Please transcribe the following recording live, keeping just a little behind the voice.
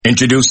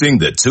Introducing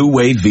the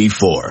Two-Way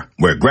V4,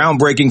 where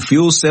groundbreaking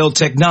fuel cell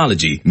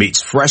technology meets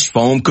fresh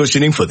foam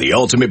cushioning for the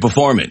ultimate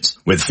performance.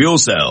 With fuel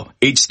cell,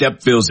 each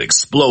step feels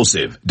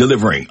explosive,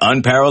 delivering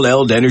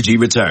unparalleled energy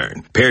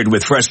return. Paired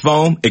with fresh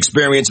foam,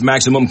 experience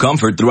maximum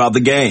comfort throughout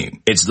the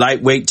game. Its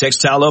lightweight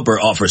textile upper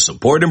offers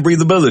support and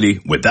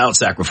breathability without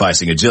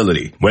sacrificing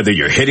agility. Whether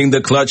you're hitting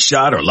the clutch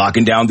shot or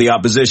locking down the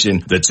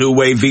opposition, the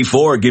Two-Way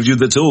V4 gives you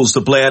the tools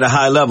to play at a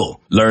high level.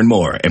 Learn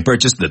more and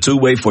purchase the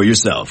Two-Way for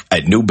yourself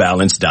at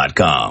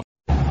NewBalance.com.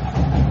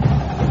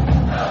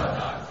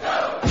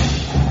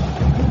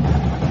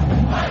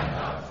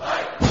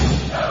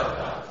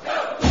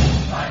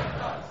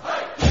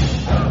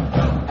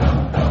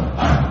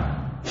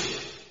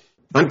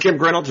 I'm Kim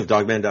Reynolds of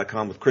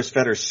Dogman.com with Chris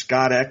Fetter,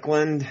 Scott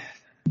Eklund.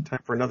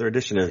 Time for another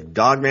edition of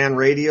Dogman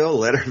Radio,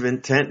 Letter of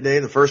Intent Day.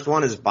 The first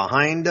one is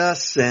behind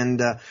us,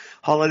 and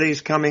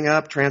holidays coming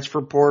up,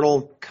 transfer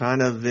portal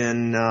kind of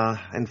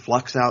in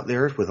flux out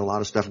there with a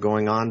lot of stuff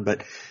going on.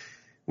 But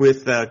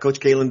with Coach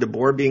Kalen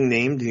DeBoer being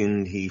named,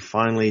 and he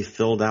finally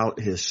filled out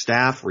his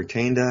staff,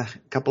 retained a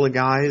couple of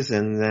guys,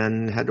 and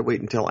then had to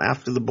wait until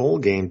after the bowl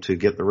game to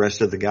get the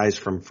rest of the guys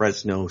from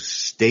Fresno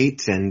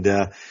State.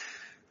 And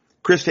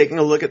Chris, taking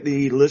a look at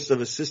the list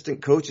of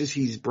assistant coaches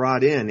he's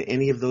brought in,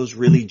 any of those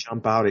really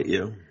jump out at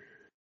you?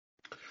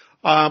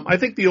 I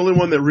think the only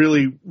one that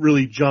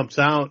really jumps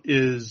out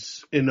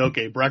is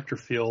Inoke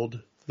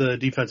Brechterfield, the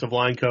defensive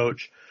line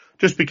coach,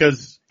 just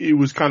because it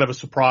was kind of a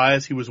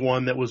surprise. He was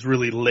one that was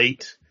really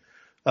late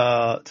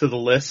to the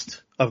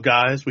list of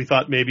guys. We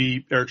thought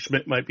maybe Eric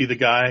Schmidt might be the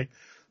guy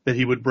that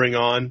he would bring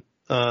on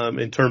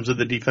in terms of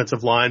the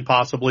defensive line,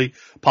 possibly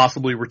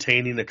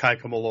retaining a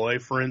Kaika Malloy,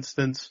 for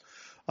instance.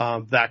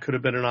 That could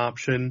have been an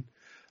option.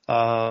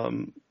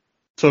 So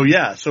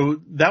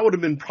that would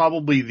have been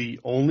probably the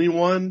only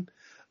one.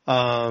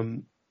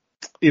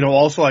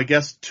 Also, I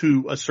guess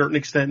to a certain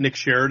extent, Nick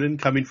Sheridan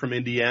coming from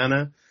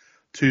Indiana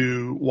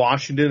to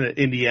Washington,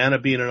 Indiana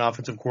being an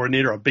offensive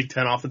coordinator, a Big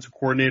Ten offensive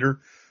coordinator,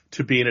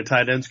 to being a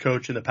tight ends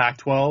coach in the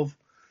Pac-12.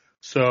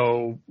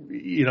 So,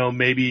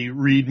 maybe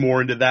read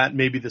more into that.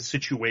 Maybe the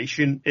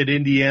situation at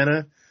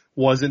Indiana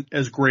wasn't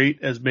as great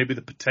as maybe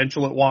the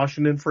potential at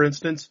Washington, for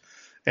instance,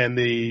 and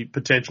the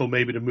potential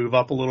maybe to move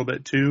up a little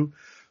bit too.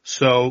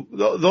 So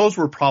those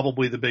were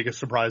probably the biggest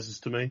surprises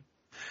to me.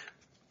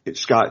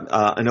 Scott,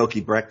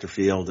 Inoke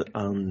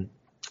Brechterfield,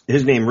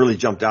 his name really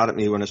jumped out at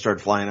me when I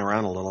started flying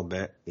around a little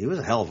bit. He was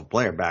a hell of a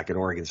player back at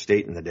Oregon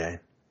State in the day.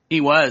 He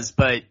was,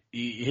 but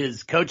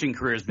his coaching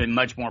career has been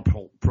much more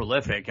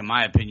prolific, in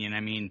my opinion. I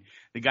mean,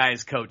 the guy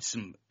has coached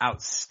some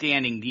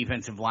outstanding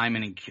defensive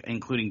linemen,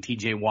 including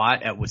T.J.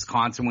 Watt at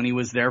Wisconsin when he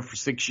was there for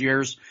 6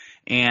 years,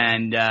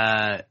 and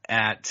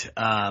at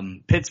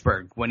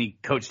Pittsburgh when he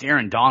coached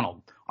Aaron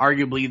Donald,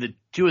 arguably the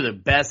two of the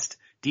best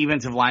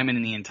defensive linemen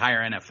in the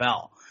entire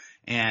NFL.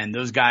 And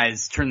those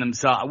guys turned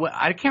themselves –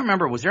 I can't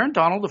remember. Was Aaron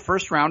Donald a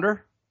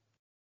first-rounder?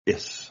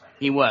 Yes.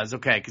 He was,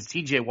 okay, because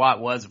T.J. Watt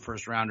was a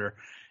first-rounder.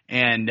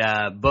 And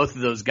both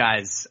of those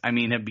guys, I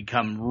mean, have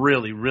become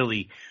really,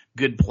 really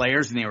good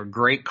players, and they were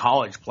great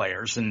college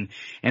players. And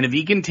if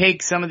he can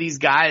take some of these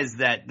guys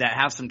that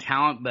have some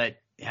talent but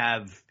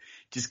have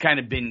just kind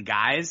of been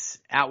guys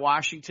at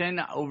Washington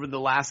over the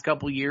last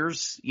couple of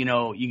years,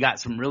 you got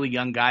some really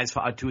young guys.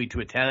 Fa'atui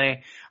Tuatele,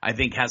 I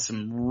think, has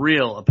some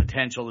real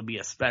potential to be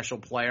a special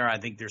player. I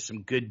think there's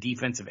some good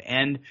defensive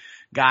end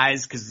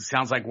guys because it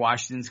sounds like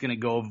Washington's going to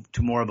go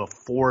to more of a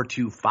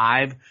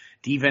 4-2-5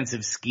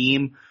 defensive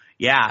scheme.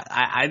 Yeah,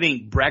 I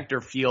think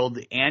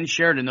Brechterfield and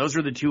Sheridan, those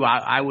are the two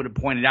I would have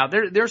pointed out.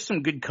 There's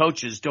some good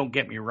coaches, don't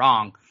get me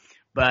wrong,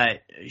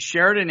 but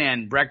Sheridan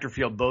and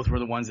Brechterfield both were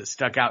the ones that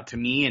stuck out to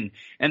me.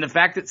 And the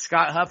fact that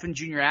Scott Huff and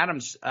Junior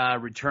Adams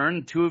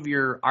returned, two of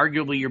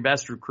arguably your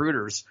best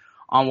recruiters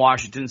on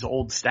Washington's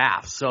old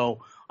staff.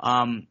 So,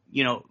 Coach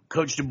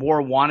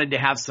DeBoer wanted to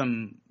have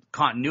some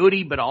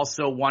continuity, but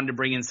also wanted to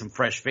bring in some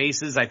fresh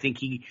faces. I think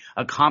he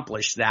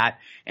accomplished that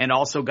and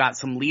also got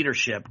some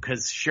leadership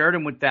because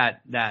Sheridan with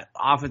that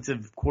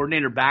offensive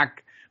coordinator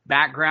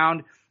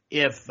background,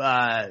 if,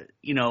 Grubb,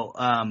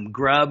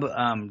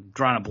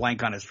 drawing a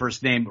blank on his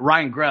first name,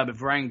 Ryan Grubb,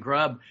 if Ryan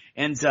Grubb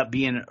ends up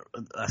being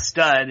a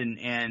stud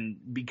and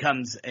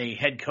becomes a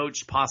head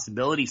coach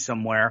possibility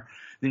somewhere,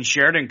 then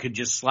Sheridan could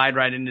just slide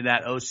right into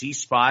that OC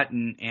spot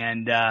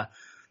and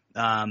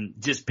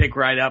just pick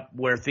right up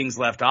where things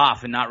left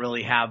off and not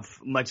really have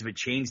much of a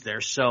change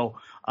there. So,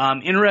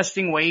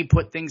 interesting way he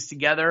put things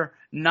together.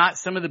 Not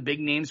some of the big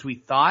names we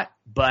thought,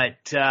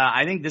 but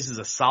I think this is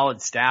a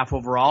solid staff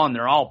overall, and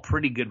they're all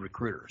pretty good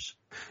recruiters.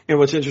 And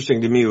what's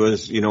interesting to me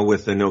was,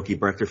 with Inoke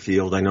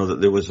Brechterfield, I know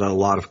that there was a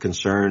lot of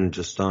concern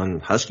just on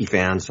Husky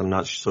fans. I'm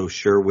not so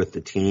sure with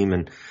the team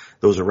and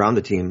those around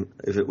the team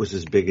if it was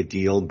as big a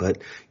deal.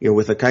 But,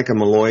 with a Kaika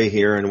Malloy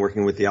here and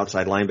working with the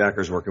outside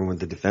linebackers, working with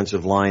the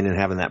defensive line and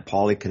having that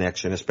Poly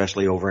connection,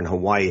 especially over in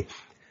Hawaii,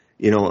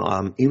 he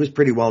was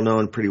pretty well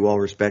known, pretty well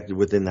respected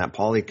within that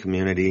Poly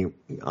community.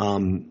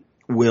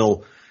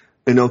 Will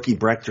Inoke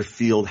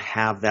Brechterfield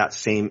have that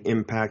same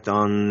impact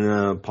on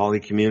the Poly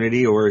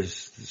community, or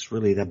is this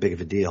really that big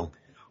of a deal?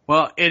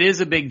 Well, it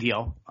is a big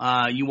deal.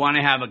 You want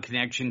to have a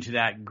connection to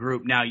that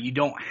group. Now, you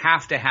don't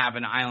have to have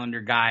an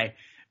Islander guy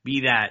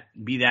be that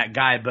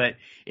guy, but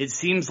it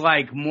seems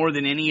like more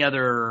than any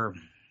other,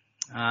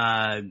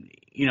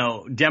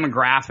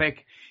 demographic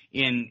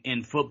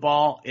in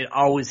football, it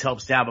always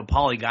helps to have a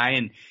Poly guy.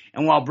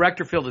 And while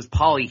Brechterfield is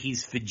Poly,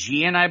 he's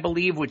Fijian, I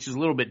believe, which is a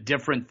little bit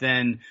different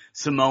than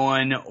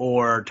Samoan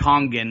or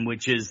Tongan,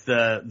 which is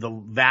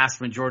the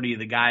vast majority of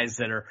the guys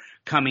that are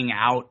coming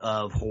out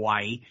of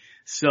Hawaii.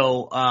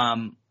 So,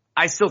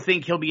 I still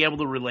think he'll be able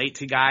to relate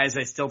to guys.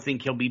 I still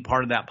think he'll be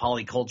part of that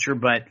Poly culture,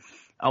 but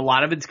a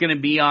lot of it's going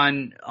to be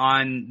on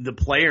the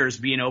players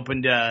being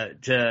open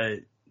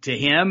to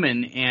him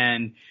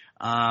and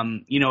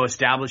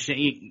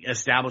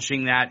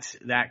establishing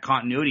that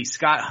continuity.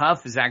 Scott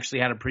Huff has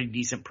actually had a pretty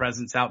decent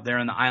presence out there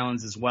in the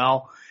islands as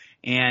well.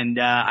 And,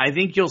 I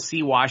think you'll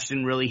see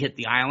Washington really hit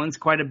the islands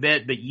quite a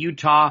bit, but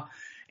Utah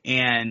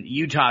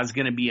is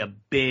going to be a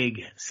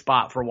big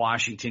spot for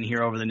Washington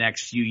here over the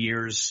next few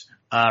years,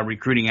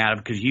 recruiting out of,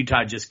 because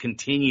Utah just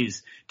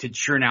continues to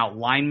churn out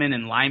linemen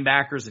and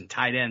linebackers and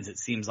tight ends, it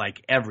seems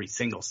like, every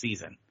single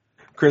season.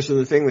 Chris, and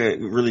the thing that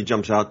really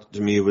jumps out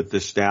to me with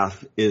this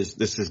staff is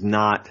this is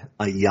not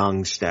a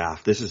young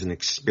staff. This is an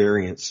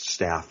experienced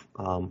staff.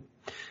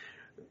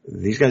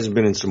 These guys have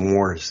been in some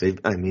wars. Some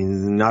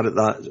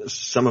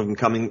of them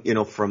coming,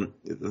 from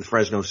the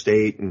Fresno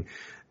State and,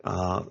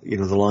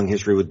 the long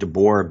history with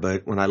DeBoer.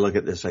 But when I look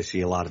at this, I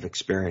see a lot of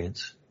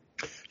experience.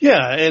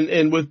 Yeah.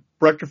 And with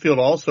Brechterfield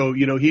also,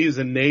 he is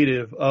a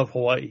native of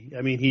Hawaii.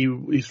 I mean,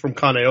 he's from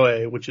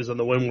Kaneohe, which is on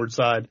the windward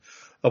side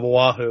of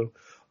Oahu.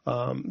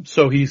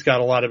 So he's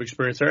got a lot of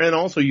experience there. And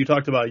also you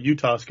talked about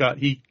Utah, Scott.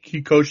 He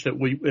coached at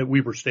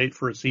Weber State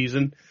for a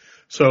season.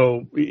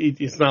 So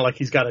it's not like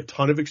he's got a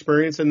ton of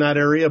experience in that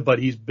area, but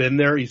he's been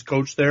there. He's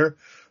coached there.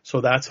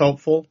 So that's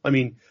helpful. I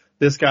mean,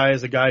 this guy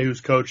is a guy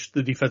who's coached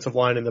the defensive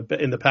line in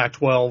the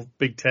Pac-12,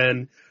 Big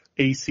Ten,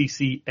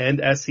 ACC,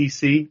 and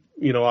SEC,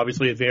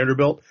 obviously at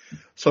Vanderbilt.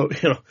 So,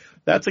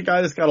 that's a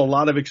guy that's got a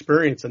lot of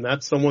experience, and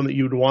that's someone that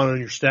you would want on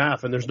your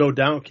staff. And there's no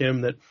doubt,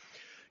 Kim, that,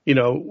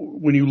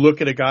 when you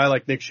look at a guy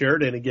like Nick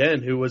Sheridan,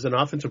 again, who was an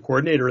offensive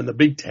coordinator in the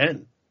Big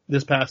Ten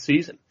this past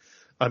season,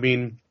 I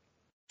mean,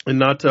 and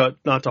not to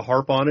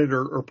harp on it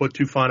or put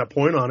too fine a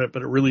point on it,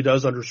 but it really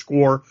does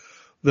underscore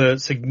the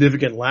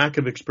significant lack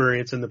of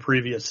experience in the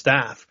previous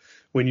staff.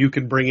 When you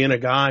can bring in a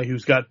guy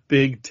who's got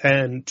Big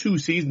Ten, 2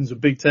 seasons of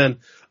Big Ten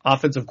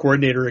offensive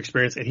coordinator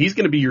experience, and he's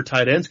going to be your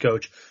tight ends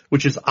coach,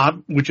 which is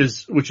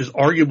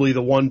arguably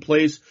the one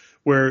place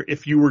where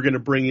if you were going to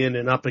bring in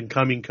an up and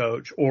coming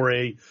coach or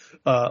a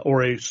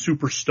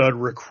super stud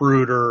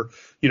recruiter,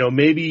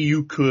 maybe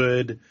you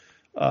could,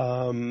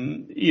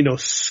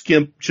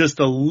 skimp just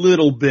a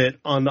little bit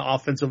on the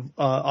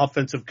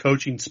offensive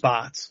coaching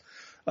spots.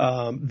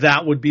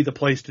 That would be the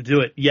place to do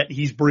it. Yet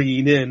he's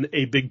bringing in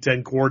a Big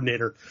Ten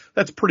coordinator.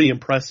 That's pretty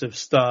impressive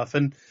stuff.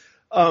 And,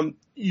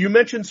 you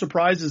mentioned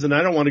surprises, and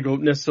I don't want to go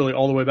necessarily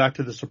all the way back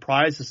to the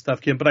surprises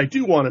stuff, Kim, but I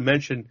do want to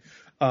mention,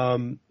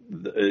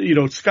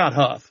 Scott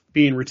Huff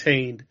being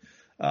retained.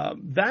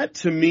 That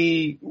to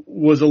me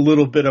was a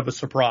little bit of a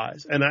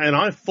surprise. And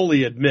I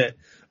fully admit,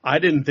 I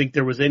didn't think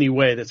there was any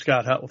way that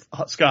Scott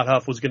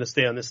Huff was going to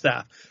stay on this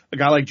staff. A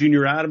guy like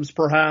Junior Adams,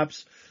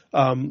 perhaps,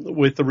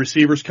 with the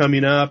receivers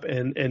coming up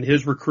and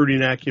his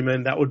recruiting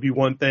acumen, that would be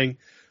one thing.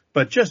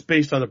 But just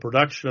based on the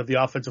production of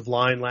the offensive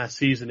line last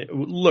season, it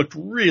looked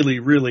really,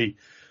 really,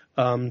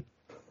 I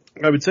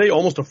would say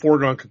almost a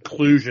foregone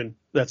conclusion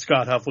that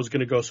Scott Huff was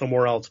going to go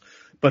somewhere else.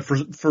 But for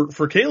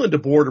Kalen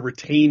DeBoer to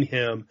retain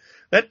him,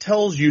 that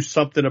tells you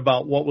something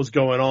about what was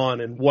going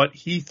on and what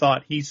he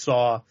thought he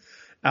saw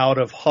out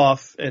of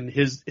Huff and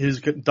his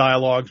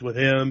dialogues with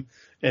him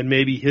and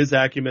maybe his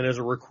acumen as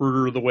a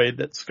recruiter, the way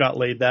that Scott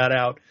laid that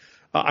out.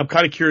 I'm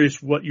kind of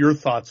curious what your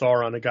thoughts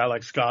are on a guy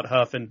like Scott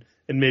Huff and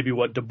maybe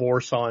what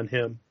DeBoer saw in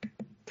him.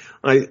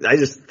 I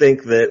just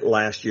think that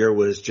last year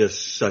was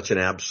just such an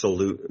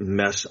absolute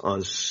mess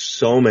on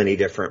so many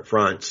different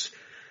fronts.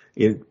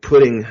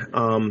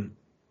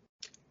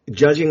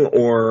 Judging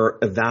or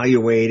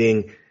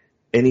evaluating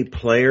any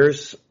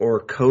players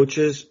or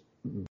coaches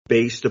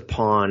based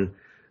upon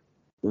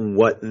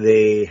what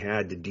they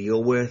had to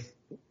deal with,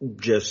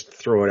 just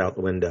throw it out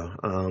the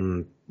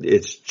window.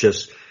 It's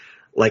just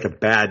like a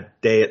bad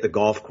day at the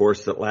golf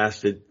course that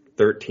lasted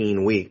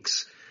 13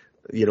 weeks.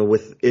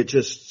 With it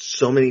just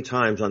so many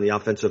times on the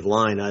offensive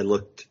line, I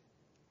looked,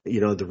 the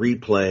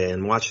replay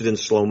and watched it in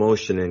slow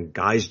motion, and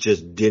guys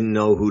just didn't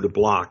know who to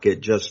block.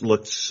 It just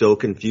looked so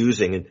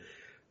confusing. And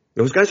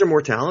those guys are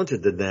more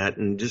talented than that,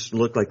 and just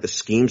looked like the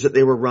schemes that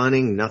they were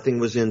running, nothing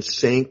was in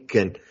sync,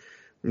 and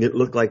it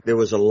looked like there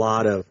was a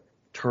lot of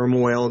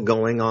turmoil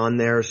going on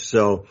there.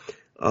 So,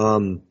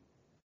 I'm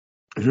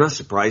not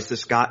surprised that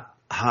Scott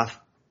Huff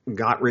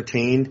got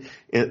retained.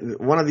 And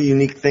one of the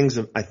unique things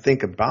I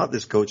think about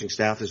this coaching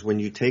staff is when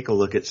you take a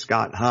look at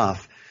Scott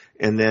Huff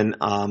and then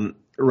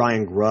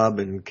Ryan Grubb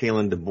and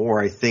Kalen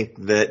DeBoer, I think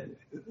that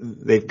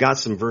they've got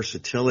some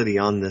versatility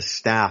on this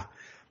staff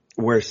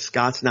where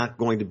Scott's not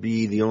going to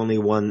be the only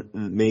one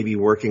maybe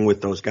working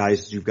with those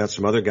guys. You've got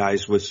some other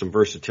guys with some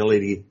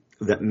versatility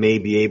that may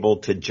be able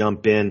to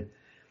jump in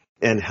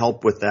and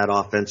help with that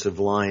offensive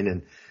line.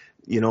 And,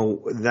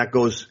 that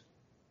goes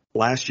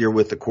last year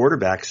with the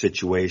quarterback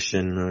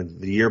situation,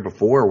 the year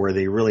before, where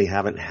they really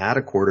haven't had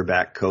a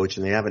quarterback coach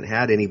and they haven't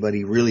had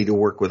anybody really to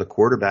work with a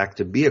quarterback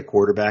to be a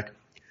quarterback.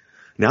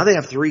 Now they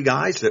have 3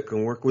 guys that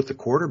can work with the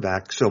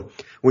quarterback. So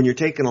when you're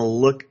taking a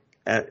look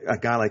at a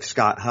guy like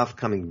Scott Huff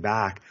coming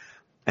back,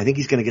 I think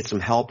he's going to get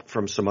some help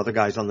from some other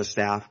guys on the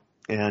staff.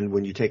 And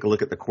when you take a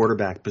look at the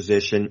quarterback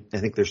position, I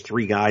think there's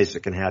 3 guys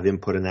that can have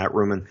input in that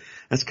room. And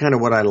that's kind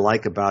of what I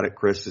like about it,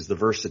 Chris, is the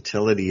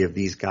versatility of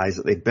these guys,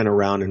 that they've been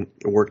around and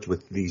worked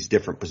with these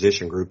different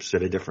position groups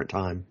at a different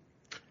time.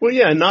 Well,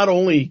 yeah, and not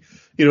only,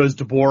 is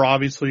DeBoer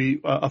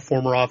obviously a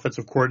former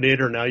offensive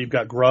coordinator. Now you've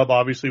got Grubb,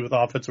 obviously, with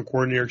offensive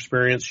coordinator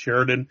experience,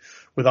 Sheridan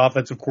with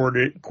offensive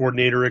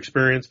coordinator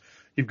experience.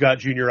 You've got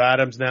Junior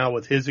Adams now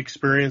with his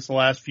experience the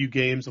last few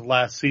games of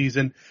last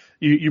season.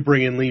 You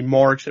bring in Lee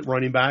Marks at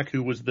running back,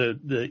 who was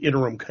the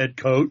interim head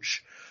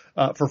coach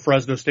for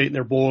Fresno State in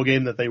their bowl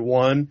game that they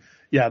won.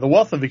 Yeah, the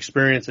wealth of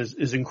experience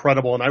is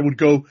incredible. And I would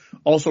go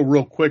also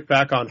real quick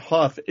back on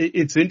Huff.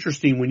 It's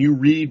interesting when you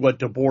read what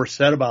DeBoer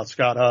said about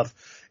Scott Huff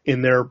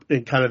in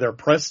kind of their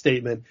press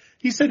statement.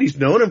 He said he's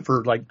known him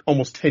for like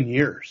almost 10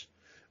 years,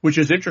 which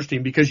is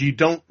interesting because you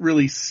don't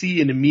really see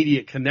an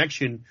immediate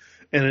connection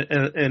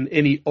and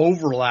any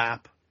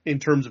overlap in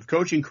terms of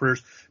coaching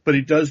careers, but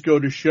it does go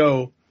to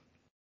show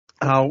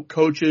how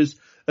coaches,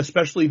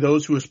 especially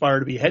those who aspire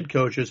to be head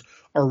coaches,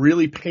 are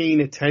really paying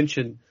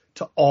attention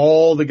to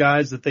all the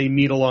guys that they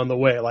meet along the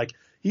way. Like,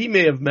 he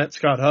may have met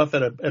Scott Huff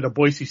at a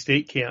Boise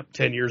State camp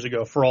 10 years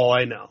ago, for all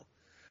I know.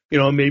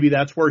 Maybe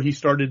that's where he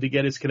started to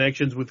get his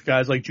connections with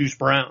guys like Juice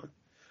Brown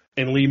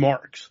and Lee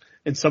Marks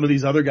and some of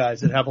these other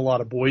guys that have a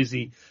lot of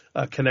Boise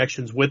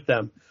connections with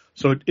them.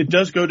 So it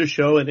does go to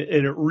show, and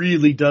it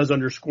really does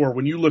underscore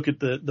when you look at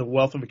the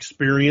wealth of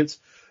experience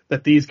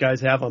that these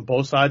guys have on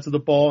both sides of the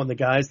ball and the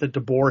guys that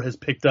DeBoer has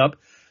picked up,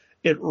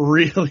 it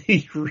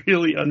really,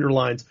 really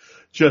underlines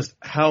just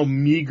how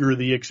meager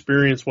the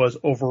experience was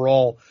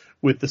overall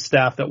with the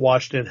staff that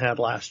Washington had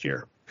last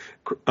year.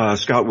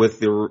 Scott, with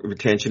the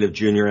retention of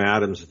Junior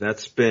Adams,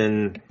 that's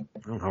been,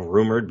 I don't know,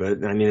 rumored, but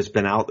it's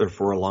been out there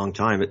for a long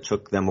time. It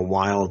took them a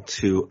while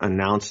to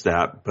announce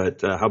that,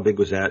 but how big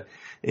was that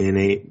in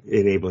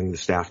enabling the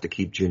staff to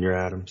keep Junior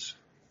Adams?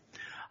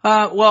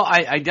 Well,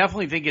 I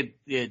definitely think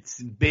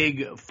it's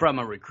big from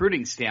a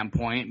recruiting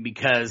standpoint,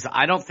 because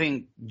I don't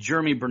think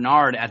Jeremy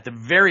Bernard at the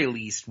very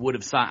least would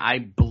have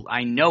signed.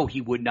 I know he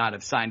would not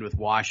have signed with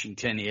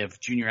Washington if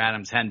Junior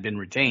Adams hadn't been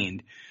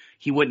retained.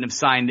 He wouldn't have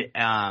signed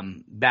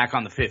back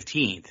on the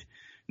 15th.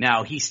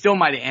 Now, he still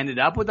might have ended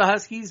up with the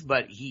Huskies,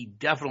 but he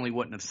definitely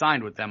wouldn't have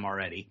signed with them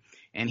already.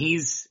 And he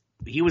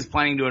was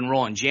planning to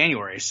enroll in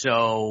January,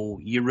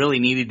 so you really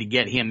needed to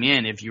get him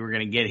in if you were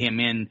going to get him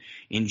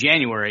in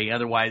January.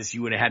 Otherwise,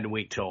 you would have had to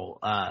wait till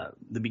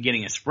the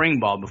beginning of spring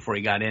ball before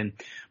he got in.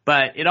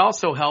 But it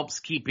also helps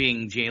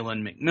keeping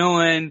Jalen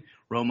McMillan,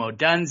 Romo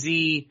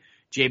Dunze,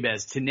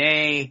 Jabez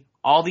Tene,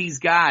 all these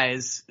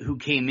guys who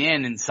came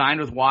in and signed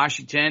with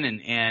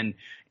Washington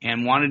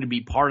and wanted to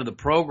be part of the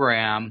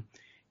program,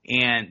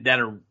 and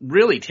that are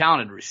really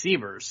talented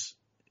receivers.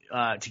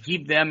 To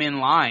keep them in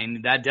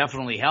line, that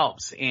definitely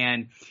helps.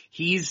 And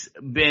he's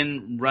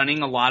been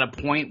running a lot of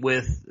point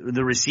with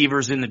the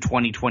receivers in the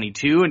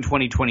 2022 and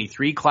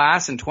 2023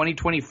 class and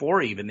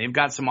 2024 even. They've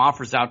got some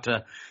offers out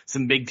to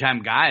some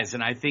big-time guys.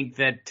 And I think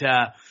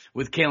that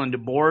with Kalen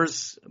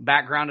DeBoer's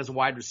background as a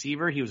wide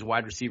receiver, he was a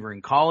wide receiver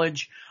in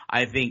college.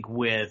 I think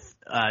with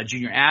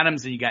Junior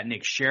Adams, and you got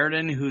Nick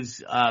Sheridan,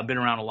 who's been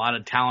around a lot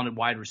of talented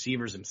wide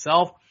receivers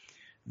himself,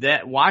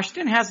 that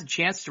Washington has a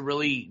chance to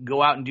really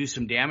go out and do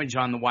some damage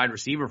on the wide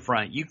receiver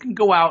front. You can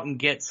go out and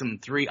get some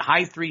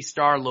high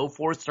 3-star, low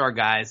 4-star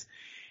guys.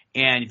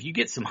 And if you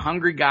get some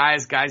hungry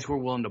guys who are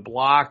willing to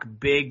block,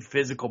 big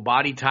physical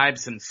body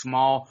types and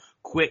small,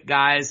 quick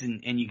guys,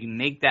 and you can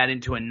make that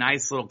into a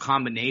nice little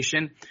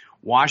combination,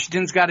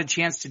 Washington's got a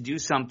chance to do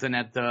something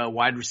at the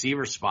wide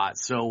receiver spot.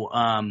 So,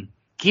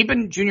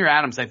 keeping Junior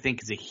Adams, I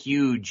think, is a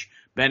huge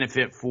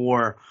benefit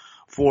for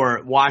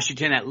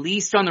Washington, at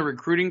least on the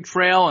recruiting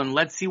trail, and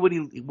let's see what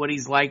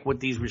he's like, what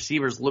these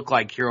receivers look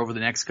like here over the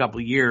next couple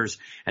of years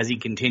as he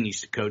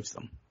continues to coach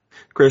them.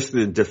 Chris,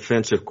 the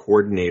defensive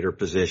coordinator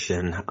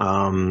position,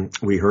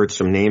 we heard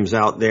some names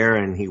out there,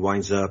 and he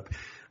winds up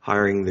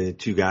hiring the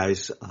 2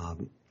 guys,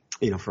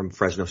 from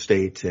Fresno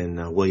State,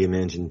 and William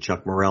Inge and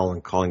Chuck Morrell,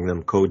 and calling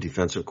them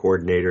co-defensive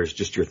coordinators.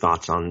 Just your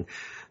thoughts on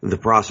the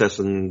process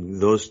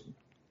and those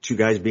 2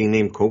 guys being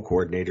named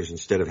co-coordinators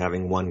instead of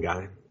having one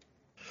guy.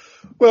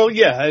 Well,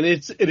 yeah, and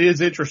it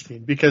is interesting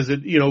because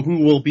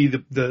who will be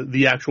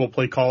the actual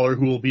play caller,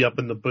 who will be up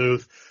in the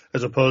booth,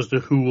 as opposed to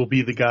who will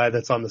be the guy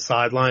that's on the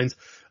sidelines.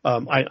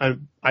 I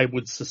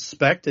would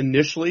suspect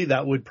initially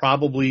that would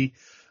probably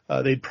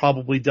they'd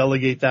probably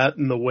delegate that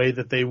in the way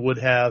that they would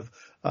have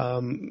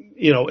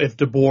if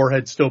DeBoer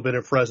had still been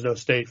at Fresno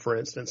State, for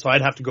instance. So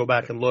I'd have to go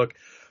back and look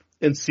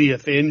and see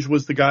if Inge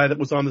was the guy that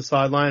was on the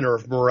sideline or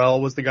if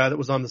Morrell was the guy that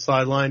was on the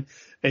sideline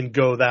and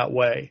go that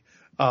way.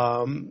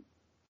 But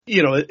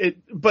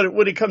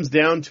when it comes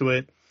down to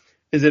it,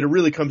 is that it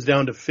really comes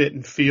down to fit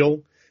and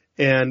feel.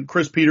 And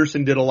Chris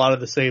Peterson did a lot of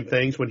the same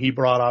things when he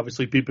brought,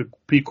 obviously, Pete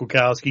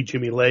Kwiatkowski,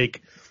 Jimmy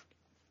Lake,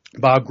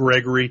 Bob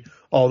Gregory,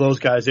 all those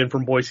guys in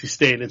from Boise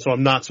State. And so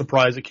I'm not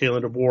surprised that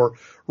Kalen DeBoer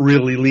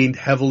really leaned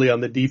heavily on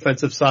the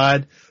defensive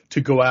side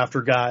to go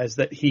after guys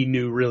that he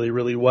knew really,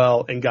 really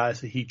well and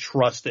guys that he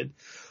trusted.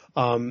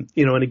 And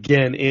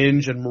again,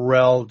 Inge and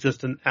Morrell,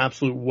 just an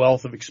absolute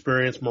wealth of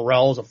experience.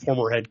 Morrell is a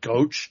former head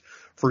coach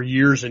for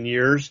years and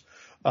years.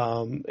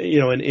 And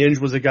Inge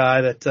was a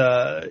guy that,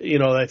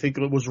 I think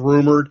it was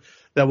rumored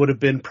that would have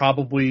been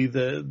probably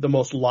the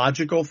most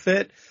logical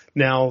fit.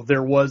 Now,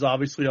 there was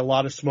obviously a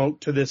lot of smoke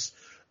to this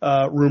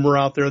rumor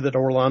out there that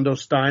Orlando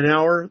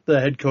Steinauer, the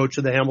head coach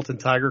of the Hamilton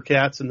Tiger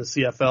Cats in the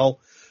CFL,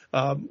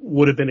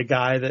 would have been a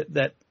guy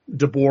that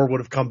DeBoer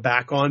would have come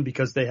back on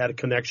because they had a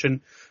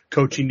connection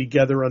coaching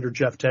together under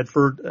Jeff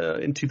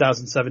Tedford in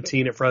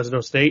 2017 at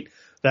Fresno State.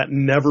 That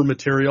never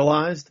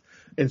materialized.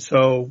 And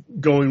so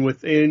going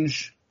with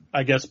Inge,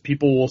 I guess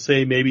people will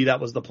say maybe that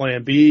was the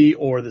plan B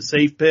or the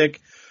safe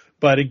pick.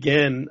 But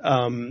again,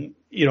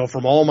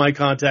 from all my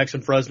contacts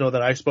in Fresno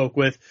that I spoke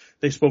with,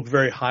 they spoke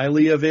very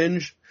highly of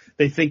Inge.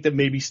 They think that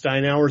maybe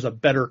Steinauer is a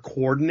better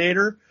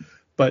coordinator,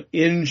 but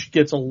Inge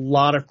gets a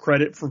lot of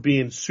credit for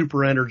being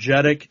super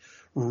energetic,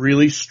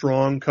 really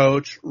strong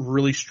coach,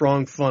 really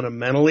strong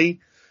fundamentally,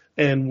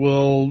 and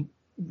will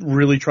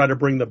really try to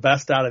bring the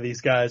best out of these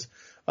guys,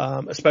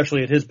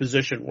 especially at his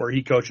position where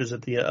he coaches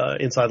at the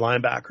inside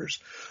linebackers.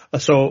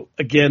 So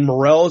again,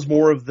 Morrell is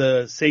more of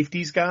the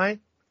safeties guy.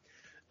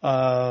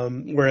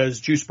 Whereas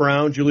Julius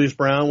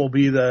Brown will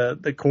be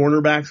the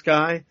cornerbacks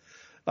guy.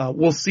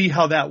 We'll see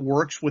how that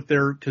works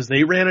cause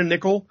they ran a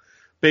nickel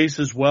base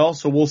as well.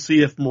 So we'll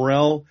see if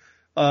Morrell,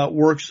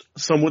 works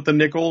some with the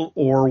nickel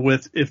or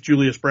if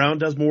Julius Brown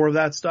does more of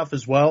that stuff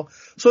as well.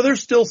 So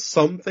there's still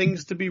some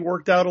things to be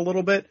worked out a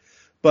little bit,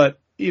 but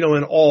in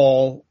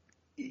all,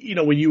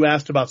 when you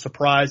asked about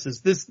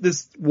surprises,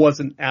 this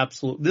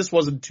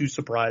wasn't too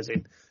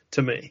surprising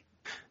to me.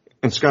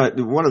 And Scott,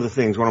 one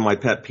of my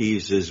pet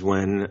peeves is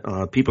when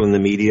people in the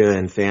media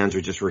and fans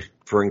are just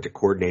referring to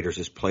coordinators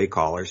as play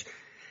callers.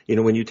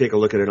 When you take a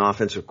look at an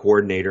offensive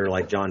coordinator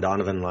like John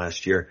Donovan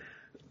last year,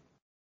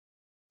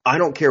 I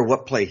don't care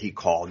what play he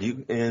called.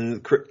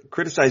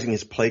 Criticizing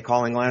his play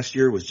calling last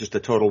year was just a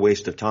total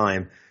waste of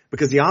time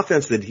because the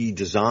offense that he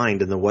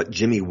designed and what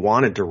Jimmy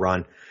wanted to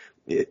run,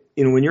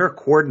 when you're a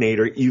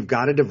coordinator, you've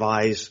got to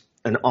devise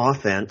an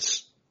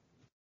offense,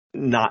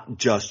 not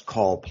just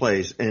call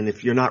plays. And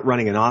if you're not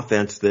running an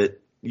offense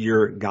that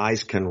your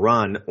guys can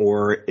run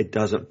or it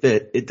doesn't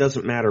fit, it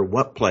doesn't matter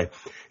what play.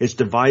 It's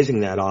devising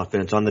that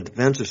offense. On the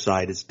defensive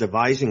side, it's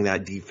devising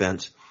that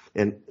defense.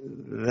 And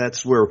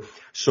that's where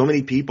so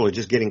many people are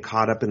just getting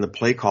caught up in the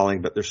play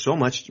calling, but there's so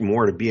much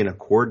more to being a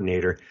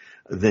coordinator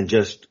than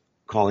just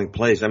calling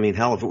plays. I mean,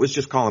 hell, if it was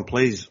just calling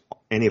plays,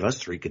 any of us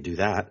three could do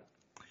that.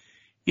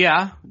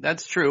 Yeah,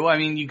 that's true. I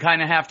mean, you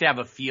kind of have to have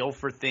a feel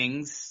for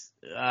things,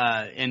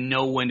 and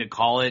know when to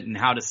call it and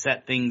how to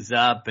set things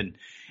up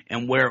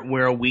and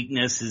where a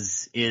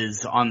weakness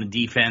is on the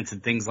defense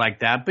and things like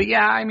that. But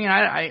yeah, I mean,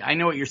 I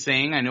know what you're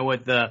saying. I know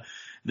what the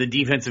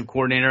defensive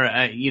coordinator,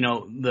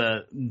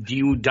 do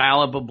you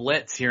dial up a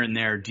blitz here and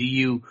there?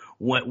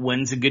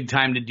 When's a good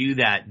time to do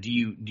that? Do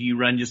you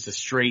run just a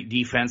straight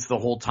defense the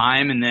whole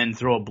time and then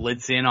throw a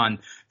blitz in on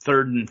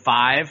 3rd and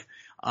 5?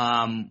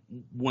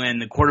 When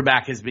the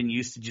quarterback has been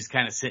used to just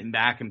kind of sitting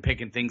back and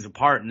picking things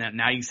apart, and that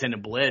now you send a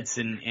blitz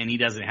and he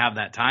doesn't have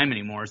that time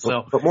anymore.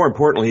 So, but more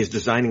importantly, he's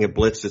designing a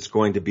blitz that's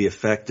going to be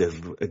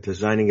effective,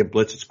 designing a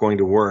blitz that's going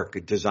to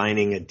work,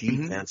 designing a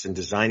defense, and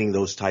designing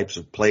those types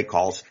of play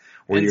calls.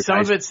 And some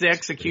of it's the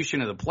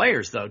execution of the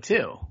players, though,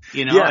 too.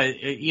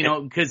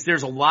 Because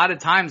there's a lot of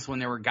times when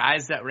there were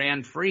guys that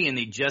ran free and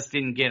they just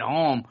didn't get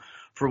home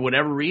for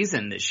whatever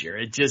reason this year.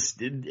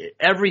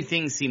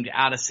 Everything seemed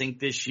out of sync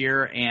this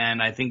year,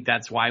 and I think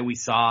that's why we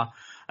saw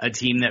a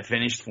team that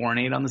finished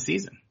 4-8 on the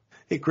season.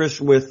 Hey, Chris,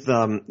 with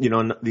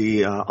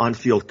the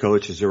on-field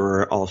coaches, there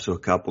were also a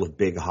couple of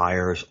big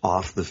hires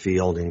off the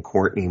field in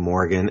Courtney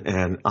Morgan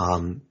and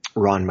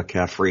Ron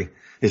McCaffrey.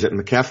 Is it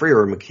McCaffrey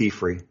or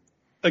McKeefrey?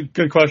 A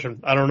good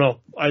question. I don't know.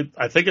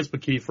 I think it's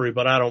McKeefrey,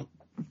 but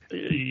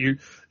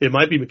it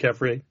might be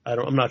McCaffrey.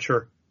 I'm not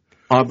sure.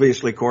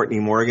 Obviously, Courtney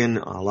Morgan,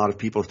 a lot of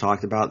people have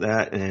talked about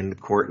that, and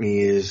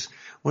Courtney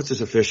what's his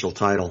official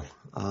title?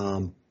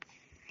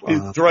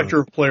 Director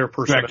of Player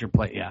Personnel. Director of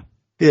Play, yeah.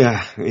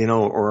 Yeah,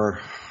 or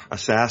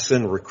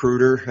assassin,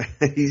 recruiter.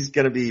 He's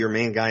going to be your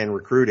main guy in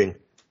recruiting.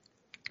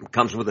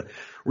 Comes with a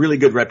really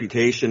good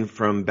reputation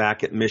from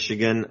back at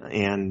Michigan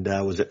and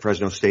was at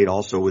Fresno State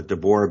also with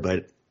DeBoer.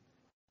 But,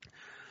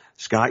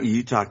 Scott,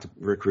 you talk to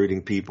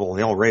recruiting people.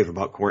 They all rave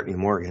about Courtney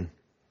Morgan.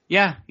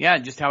 Yeah,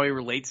 just how he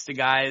relates to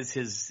guys,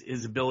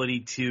 his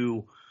ability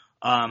to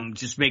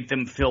just make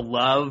them feel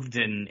loved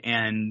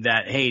and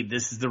that, hey,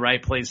 this is the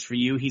right place for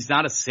you. He's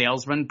not a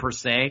salesman per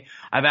se.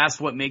 I've asked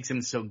what makes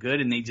him so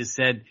good, and they just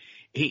said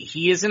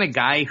he isn't a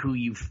guy who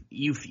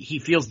he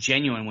feels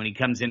genuine when he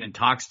comes in and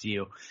talks to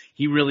you.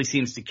 He really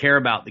seems to care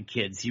about the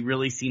kids. He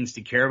really seems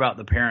to care about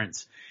the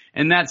parents.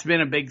 And that's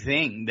been a big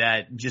thing,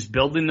 that just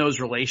building those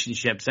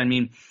relationships. I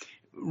mean,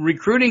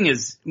 recruiting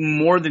is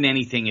more than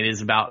anything. It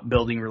is about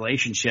building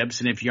relationships.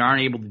 And if you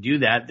aren't able to do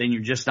that, then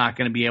you're just not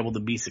going to be able to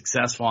be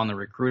successful on the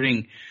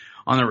recruiting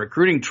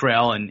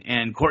trail.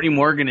 And Courtney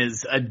Morgan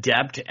is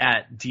adept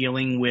at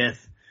dealing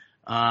with,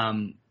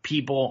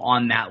 people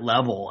on that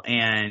level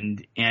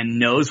and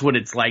knows what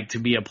it's like to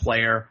be a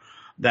player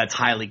that's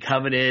highly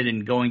coveted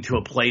and going to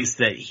a place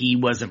that he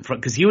wasn't from,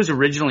 because he was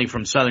originally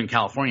from Southern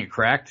California,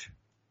 correct?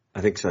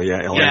 I think so.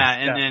 Yeah. LA.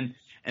 Yeah.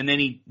 And then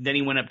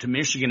he went up to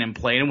Michigan and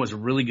played and was a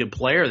really good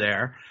player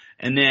there.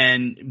 And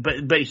then,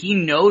 but he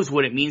knows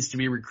what it means to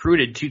be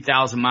recruited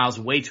 2,000 miles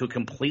away to a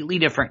completely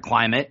different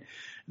climate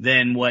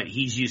than what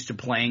he's used to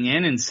playing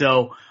in. And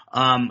so,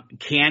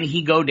 can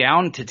he go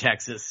down to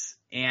Texas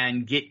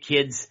and get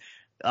kids,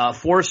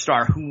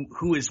 4-star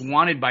who is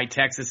wanted by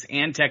Texas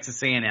and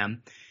Texas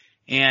A&M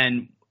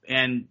and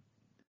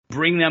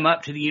bring them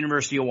up to the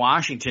University of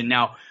Washington?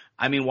 Now,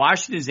 I mean,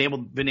 Washington's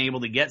been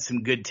able to get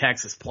some good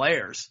Texas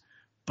players,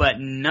 but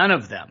none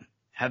of them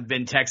have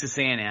been Texas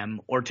A&M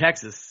or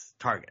Texas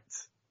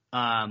targets.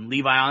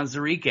 Levi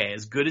Onwuzurike,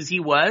 as good as he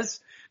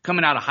was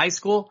coming out of high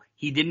school,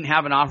 he didn't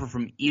have an offer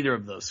from either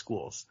of those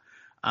schools.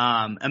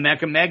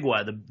 Emeka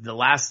Megwa, the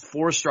last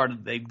 4-star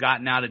that they've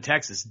gotten out of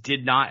Texas,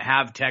 did not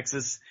have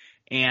Texas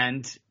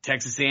and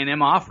Texas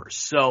A&M offers.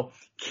 So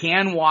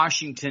can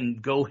Washington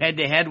go head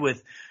to head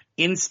with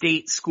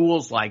in-state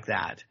schools like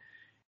that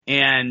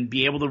and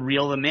be able to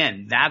reel them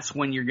in? That's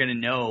when you're going to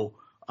know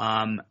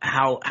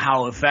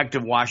how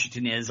effective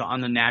Washington is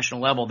on the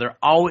national level.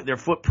 Their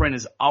footprint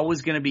is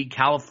always going to be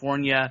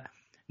California,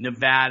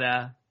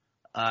 Nevada,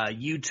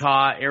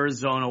 Utah,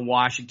 Arizona,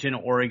 Washington,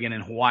 Oregon,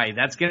 and Hawaii.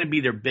 That's going to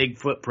be their big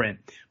footprint.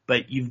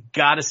 But you've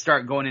got to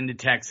start going into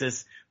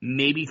Texas,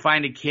 maybe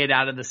find a kid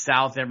out of the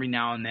South every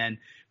now and then,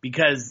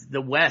 because the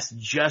West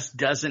just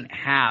doesn't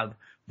have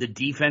the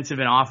defensive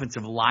and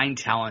offensive line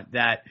talent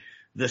that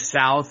the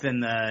South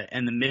and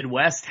the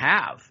Midwest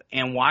have.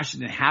 And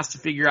Washington has to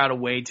figure out a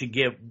way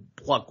to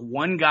pluck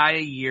one guy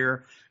a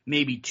year,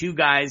 maybe 2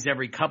 guys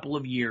every couple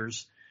of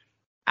years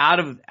out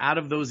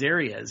of those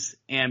areas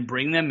and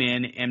bring them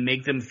in and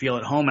make them feel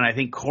at home. And I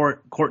think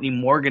Courtney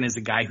Morgan is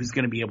a guy who's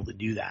going to be able to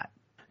do that.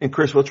 And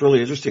Chris, what's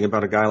really interesting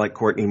about a guy like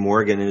Courtney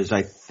Morgan is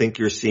I think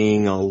you're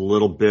seeing a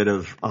little bit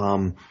of, I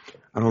don't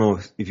know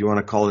if you want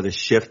to call it a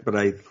shift, but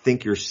I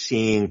think you're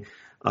seeing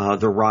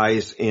the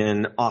rise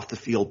in off the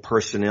field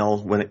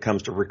personnel when it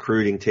comes to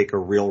recruiting take a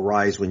real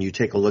rise. When you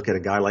take a look at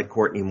a guy like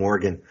Courtney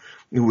Morgan,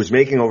 who was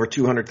making over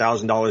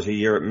 $200,000 a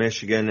year at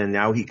Michigan, and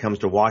now he comes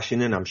to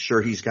Washington, I'm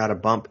sure he's got a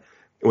bump.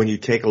 When you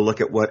take a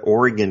look at what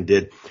Oregon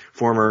did,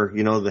 former,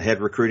 the head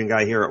recruiting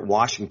guy here at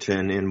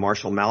Washington in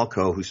Marshall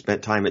Malco, who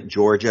spent time at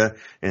Georgia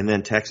and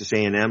then Texas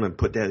A&M and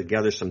put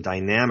together some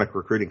dynamic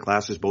recruiting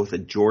classes both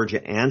at Georgia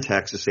and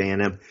Texas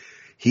A&M.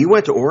 He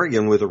went to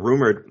Oregon with a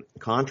rumored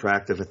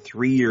contract of a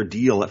 3-year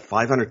deal at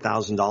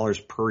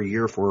 $500,000 per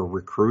year for a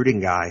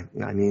recruiting guy.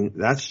 I mean,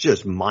 that's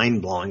just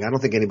mind blowing. I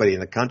don't think anybody in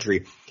the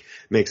country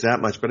makes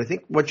that much, but I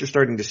think what you're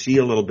starting to see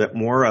a little bit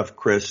more of,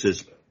 Chris,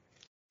 is,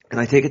 and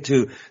I take it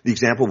to the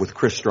example with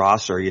Chris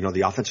Strasser,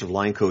 the offensive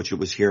line coach who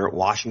was here at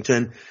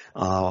Washington,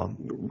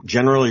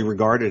 generally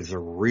regarded as a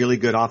really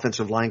good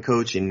offensive line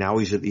coach, and now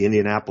he's at the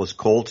Indianapolis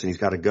Colts and he's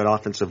got a good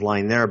offensive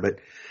line there, but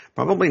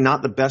probably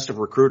not the best of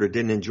recruiter,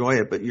 didn't enjoy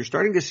it. But you're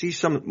starting to see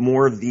some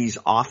more of these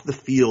off the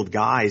field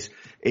guys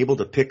able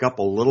to pick up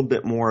a little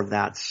bit more of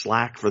that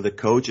slack for the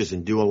coaches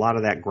and do a lot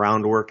of that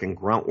groundwork and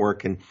grunt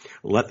work and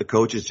let the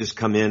coaches just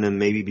come in and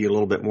maybe be a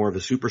little bit more of a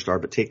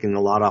superstar, but taking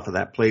a lot off of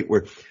that plate,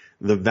 where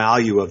the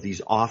value of these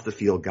off the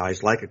field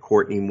guys like a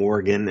Courtney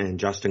Morgan and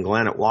Justin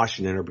Glenn at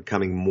Washington are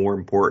becoming more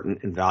important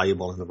and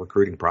valuable in the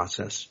recruiting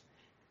process.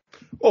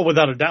 Well,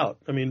 without a doubt.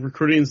 I mean,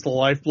 recruiting is the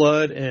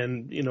lifeblood,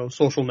 and,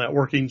 social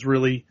networking's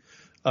really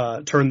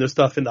turned this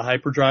stuff into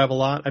hyperdrive a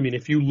lot. I mean,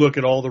 if you look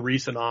at all the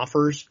recent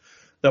offers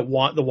that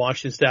the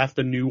Washington staff,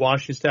 the new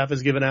Washington staff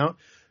has given out,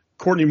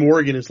 Courtney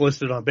Morgan is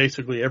listed on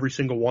basically every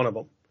single one of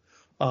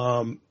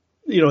them.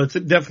 It's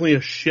definitely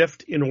a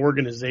shift in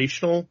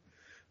organizational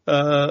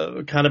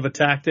kind of a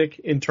tactic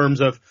in terms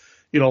of,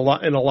 a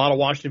lot of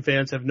Washington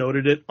fans have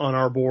noted it on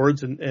our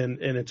boards, and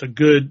it's a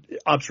good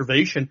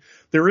observation.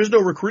 There is no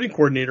recruiting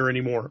coordinator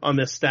anymore on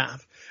this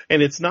staff.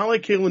 And it's not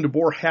like Kalen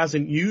DeBoer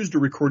hasn't used a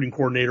recruiting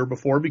coordinator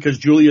before, because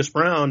Julius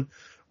Brown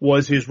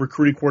was his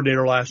recruiting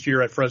coordinator last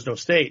year at Fresno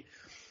State.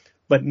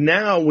 But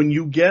now when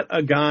you get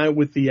a guy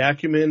with the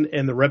acumen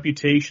and the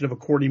reputation of a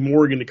Courtney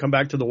Morgan to come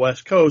back to the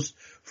West Coast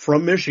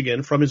from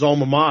Michigan, from his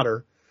alma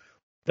mater,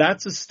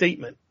 that's a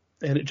statement.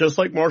 And just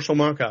like Marshall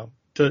Malco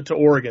to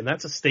Oregon,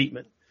 that's a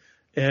statement.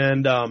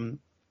 And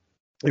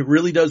it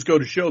really does go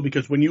to show,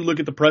 because when you look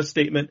at the press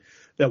statement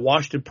that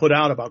Washington put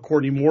out about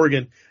Courtney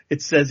Morgan,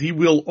 it says he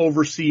will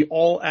oversee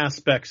all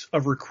aspects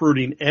of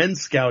recruiting and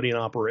scouting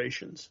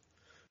operations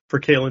for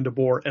Kalen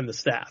DeBoer and the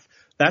staff.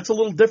 That's a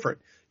little different.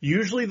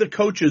 Usually the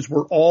coaches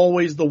were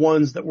always the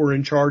ones that were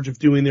in charge of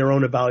doing their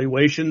own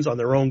evaluations on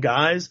their own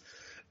guys.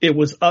 It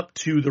was up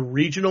to the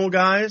regional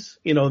guys,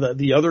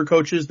 the other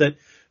coaches that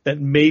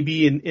may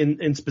be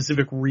in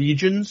specific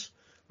regions,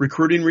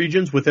 recruiting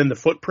regions within the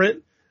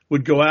footprint,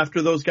 would go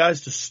after those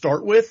guys to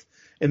start with,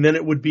 and then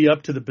it would be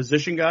up to the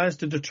position guys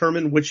to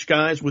determine which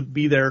guys would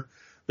be their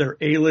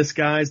A-list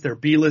guys, their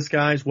B-list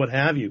guys, what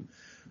have you.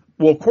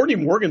 Well, Courtney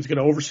Morgan's going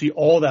to oversee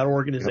all that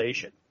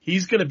organization. Yep.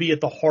 He's going to be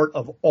at the heart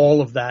of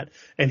all of that,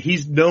 and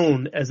he's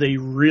known as a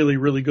really,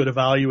 really good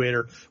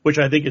evaluator, which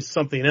I think is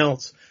something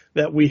else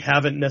that we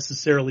haven't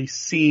necessarily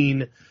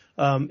seen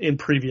in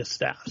previous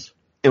staffs.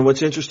 And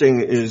what's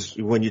interesting is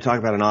when you talk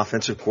about an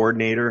offensive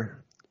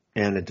coordinator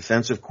and a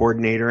defensive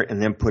coordinator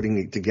and then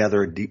putting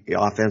together an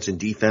offense and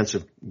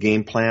defensive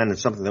game plan and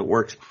something that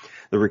works,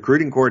 the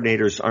recruiting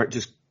coordinators aren't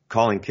just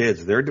calling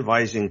kids. They're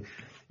devising,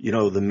 the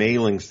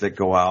mailings that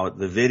go out,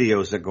 the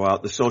videos that go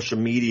out, the social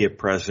media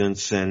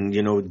presence, and,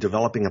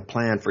 developing a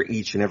plan for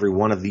each and every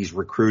one of these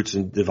recruits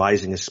and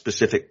devising a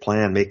specific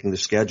plan, making the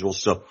schedule.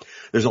 So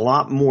there's a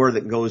lot more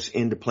that goes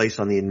into place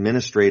on the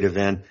administrative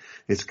end.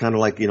 It's kind of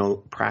like,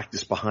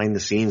 practice behind the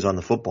scenes on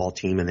the football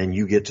team, and then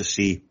you get to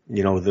see,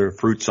 their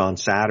fruits on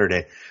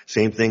Saturday.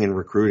 Same thing in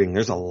recruiting.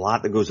 There's a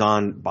lot that goes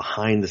on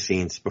behind the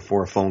scenes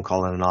before a phone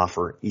call and an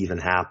offer even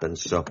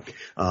happens. So,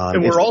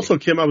 and we're also,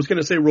 Kim, I was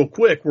going to say real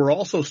quick, we're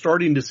also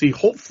starting to see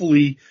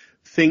hopefully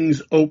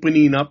things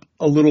opening up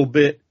a little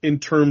bit in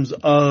terms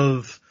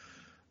of,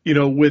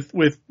 with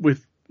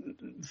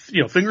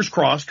fingers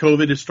crossed,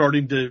 COVID is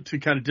starting to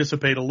kind of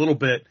dissipate a little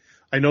bit.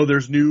 I know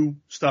there's new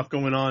stuff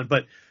going on,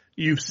 but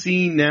you've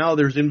seen now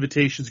there's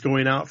invitations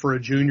going out for a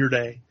junior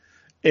day,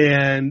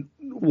 and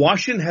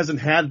Washington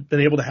hasn't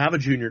been able to have a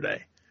junior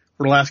day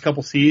for the last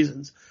couple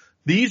seasons.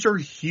 These are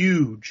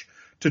huge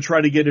to try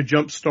to get a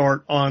jump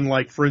start on,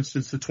 like, for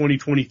instance, the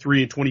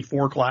 2023 and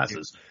 24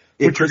 classes,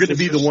 which are going to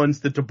be the ones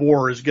that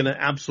DeBoer is going to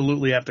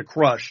absolutely have to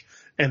crush.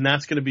 And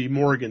that's going to be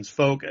Morgan's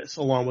focus,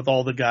 along with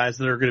all the guys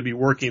that are going to be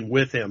working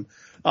with him.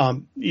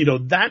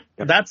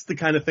 That's the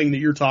kind of thing that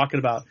you're talking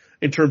about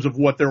in terms of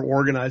what they're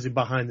organizing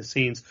behind the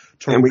scenes.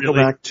 And we go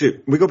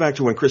back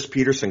to when Chris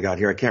Peterson got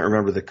here. I can't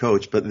remember the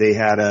coach, but they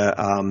had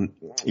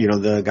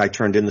the guy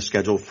turned in the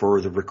schedule for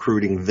the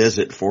recruiting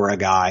visit for a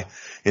guy,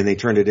 and they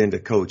turned it into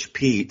Coach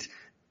Pete.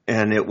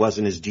 And it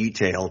wasn't as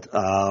detailed.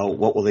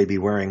 What will they be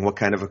wearing? What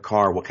kind of a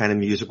car? What kind of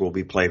music will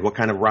be played? What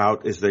kind of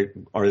route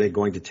are they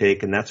going to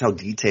take? And that's how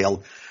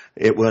detailed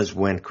it was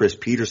when Chris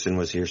Peterson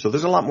was here. So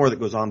there's a lot more that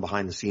goes on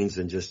behind the scenes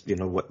than just,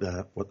 what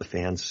the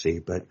fans see.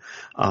 But,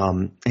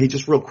 hey,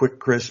 just real quick,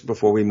 Chris,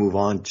 before we move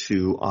on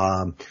to,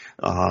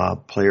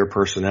 player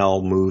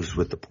personnel moves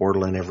with the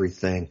portal and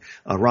everything.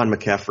 Ron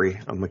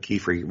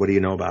McKeefery, what do you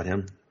know about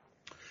him?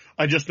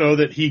 I just know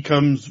that he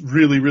comes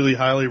really, really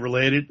highly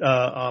rated.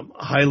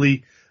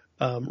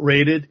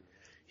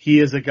 He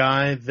is a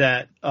guy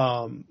that,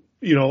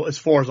 as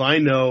far as I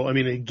know, I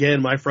mean,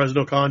 again, my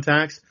Fresno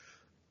contacts,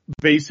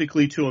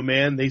 basically to a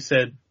man, they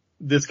said,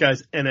 this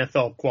guy's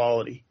NFL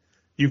quality.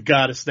 You've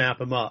got to snap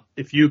him up.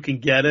 If you can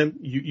get him,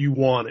 you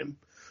want him.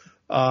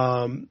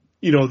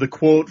 The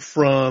quote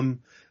from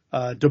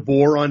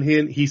DeBoer on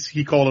him,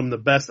 he called him the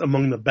best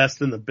among the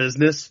best in the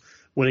business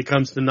when it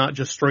comes to not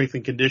just strength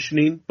and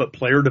conditioning, but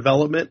player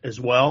development as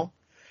well.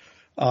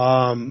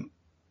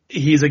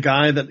 He's a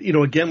guy that,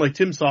 again, like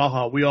Tim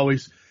Saha, we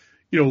always,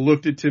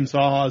 looked at Tim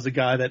Saha as a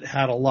guy that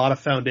had a lot of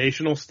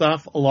foundational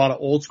stuff, a lot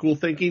of old school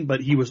thinking, but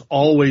he was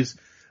always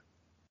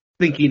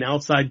thinking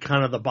outside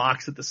kind of the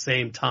box at the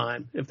same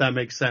time, if that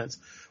makes sense.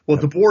 Well,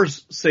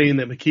 DeBoer's saying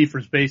that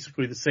McKeefer's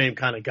basically the same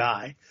kind of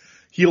guy.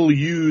 He'll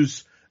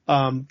use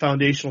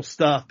foundational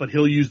stuff, but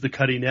he'll use the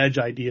cutting edge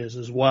ideas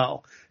as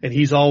well. And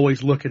he's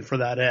always looking for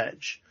that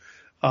edge.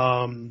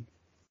 And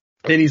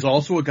he's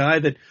also a guy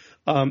that,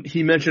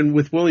 he mentioned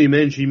with William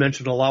Inge, he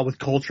mentioned a lot with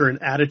culture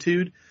and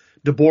attitude.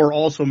 DeBoer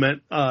also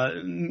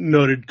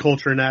noted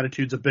culture and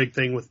attitude's a big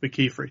thing with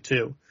McKeefery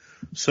too.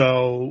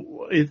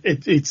 So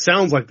it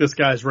sounds like this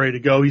guy's ready to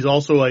go. He's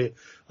also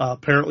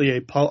apparently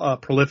a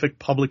prolific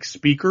public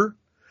speaker,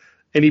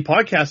 and he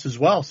podcasts as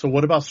well. So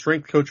what about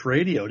Strength Coach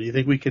Radio? Do you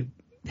think we could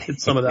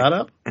hit some of that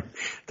up?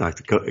 Talk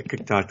to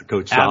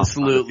Coach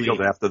Absolutely.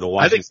 After the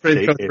I think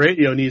Strength Coach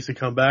Radio needs to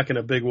come back in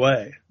a big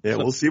way. Yeah,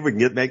 we'll see if we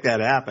can make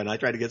that happen. I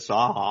tried to get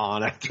Saha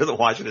on after the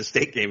Washington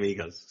State game. He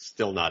goes,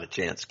 still not a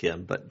chance,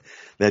 Kim, but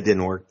that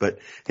didn't work. But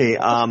hey,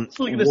 I was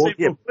going to say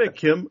real quick,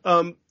 Kim,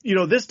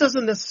 this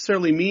doesn't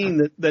necessarily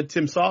mean that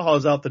Tim Saha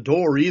is out the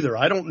door either.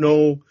 I don't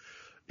know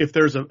if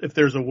there's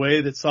a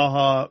way that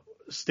Saha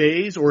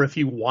stays or if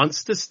he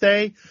wants to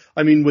stay.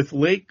 I mean, with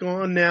Lake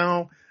gone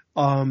now,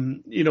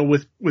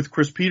 with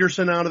Chris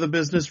Peterson out of the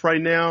business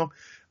right now,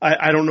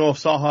 I don't know if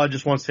Saha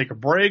just wants to take a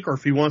break or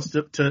if he wants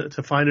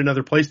to find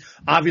another place.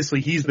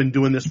 Obviously, he's been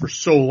doing this for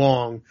so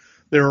long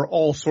there are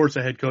all sorts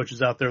of head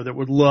coaches out there that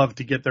would love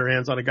to get their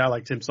hands on a guy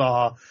like Tim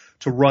Saha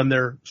to run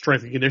their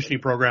strength and conditioning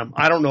program.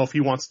 I don't know if he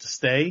wants to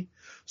stay.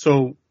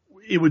 So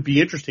it would be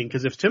interesting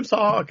because if Tim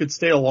Saha could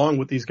stay along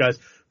with these guys,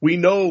 we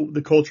know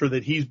the culture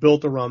that he's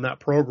built around that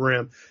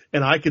program,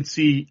 and I could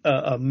see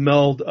a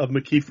meld of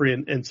McKeefery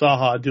and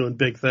Saha doing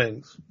big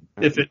things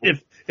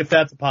if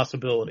that's a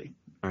possibility.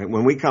 All right.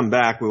 When we come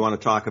back, we want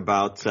to talk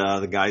about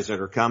the guys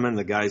that are coming,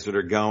 the guys that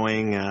are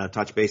going,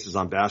 touch bases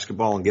on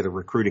basketball, and get a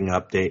recruiting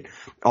update.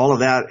 All of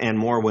that and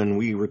more when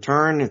we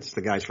return. It's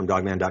the guys from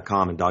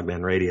Dogman.com and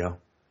Dogman Radio.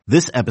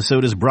 This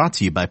episode is brought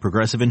to you by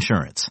Progressive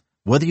Insurance.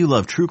 Whether you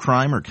love true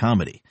crime or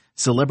comedy,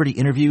 celebrity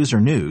interviews or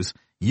news,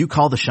 you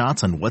call the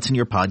shots on what's in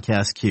your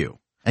podcast queue.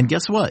 And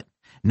guess what?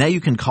 Now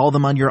you can call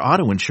them on your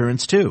auto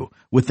insurance too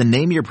with the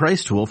Name Your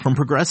Price tool from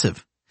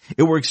Progressive.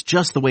 It works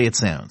just the way it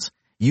sounds.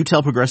 You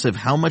tell Progressive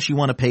how much you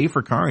want to pay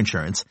for car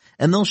insurance,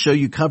 and they'll show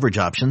you coverage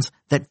options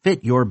that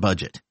fit your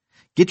budget.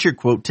 Get your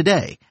quote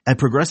today at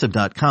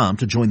Progressive.com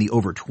to join the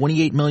over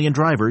 28 million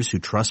drivers who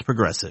trust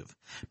Progressive.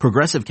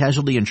 Progressive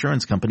Casualty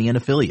Insurance Company and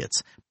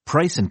Affiliates.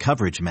 Price and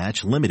coverage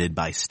match limited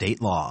by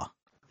state law.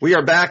 We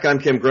are back. I'm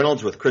Kim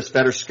Grinolds with Chris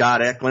Fetter,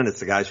 Scott Eklund.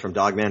 It's the guys from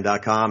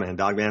Dogman.com and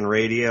Dogman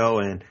Radio,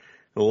 and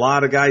a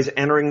lot of guys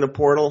entering the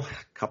portal,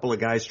 a couple of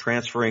guys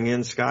transferring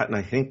in, Scott, and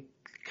I think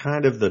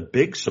kind of the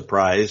big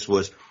surprise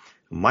was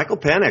Michael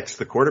Penix,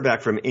 the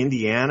quarterback from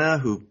Indiana,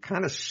 who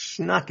kind of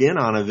snuck in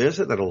on a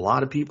visit that a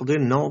lot of people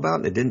didn't know about,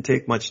 and it didn't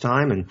take much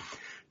time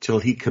until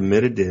he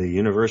committed to the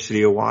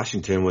University of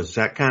Washington. Was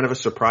that kind of a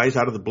surprise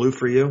out of the blue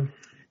for you?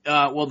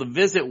 Well, the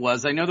visit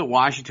was, I know that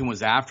Washington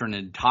was after and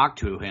had talked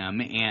to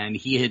him, and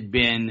he had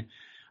been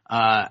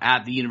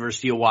at the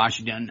University of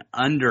Washington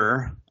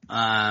under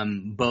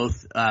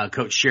both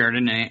Coach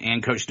Sheridan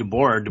and Coach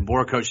DeBoer.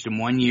 DeBoer coached him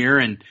 1 year,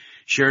 and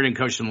Sheridan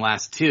coached him the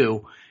last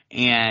 2.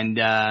 And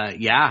I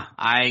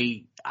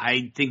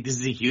think this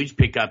is a huge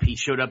pickup. He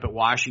showed up at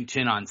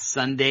Washington on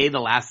Sunday, the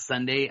last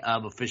Sunday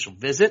of official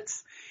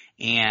visits.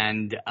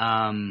 And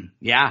I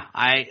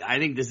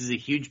think this is a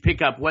huge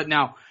pickup.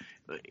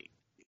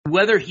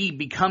 Whether he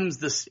becomes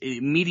this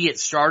immediate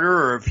starter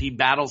or if he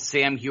battles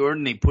Sam Heward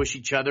and they push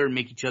each other and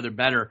make each other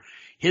better,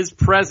 his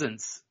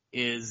presence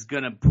is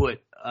going to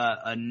put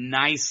a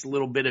nice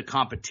little bit of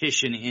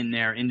competition in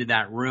there into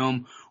that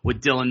room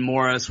with Dylan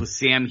Morris, with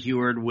Sam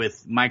Heward,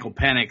 with Michael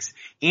Penix.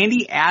 And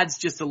he adds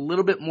just a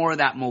little bit more of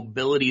that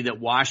mobility that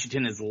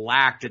Washington has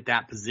lacked at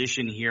that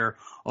position here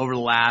over the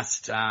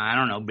last,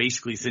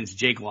 basically since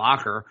Jake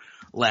Locker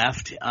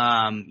left.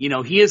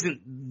 He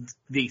isn't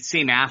the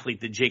same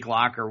athlete that Jake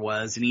Locker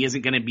was, and he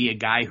isn't going to be a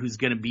guy who's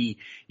going to be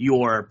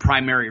your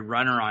primary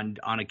runner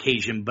on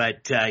occasion,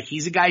 but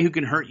he's a guy who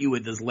can hurt you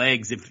with his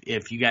legs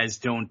if you guys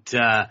don't,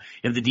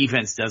 if the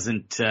defense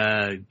doesn't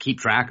keep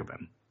track of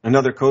him.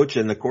 Another coach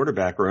in the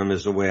quarterback room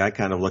is the way I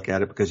kind of look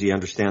at it, because he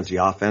understands the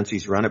offense.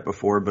 He's run it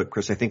before. But,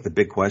 Chris, I think the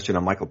big question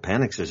on Michael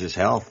Penix is his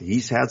health.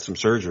 He's had some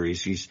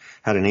surgeries. He's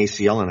had an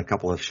ACL and a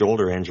couple of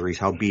shoulder injuries.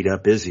 How beat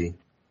up is he?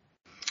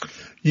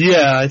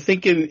 Yeah, I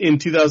think in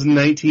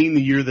 2019,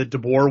 the year that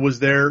DeBoer was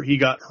there, he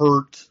got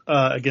hurt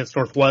against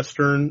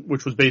Northwestern,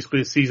 which was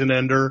basically a season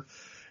ender.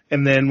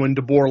 And then when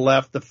DeBoer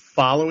left the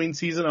following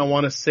season, I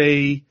want to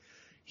say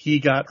he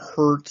got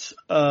hurt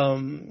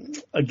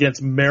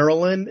against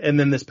Maryland. And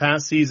then this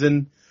past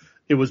season,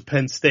 it was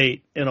Penn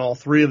State. And all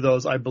three of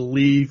those, I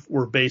believe,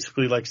 were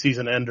basically like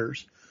season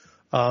enders.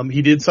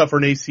 He did suffer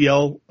an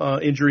ACL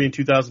injury in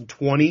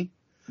 2020.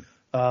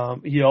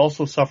 He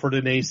also suffered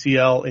an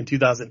ACL in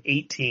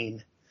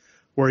 2018,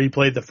 where he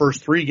played the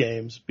first 3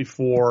 games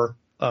before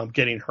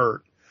getting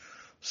hurt.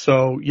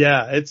 So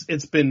yeah,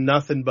 it's been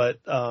nothing but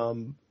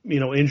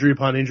injury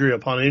upon injury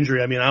upon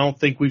injury. I mean, I don't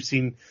think we've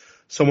seen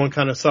someone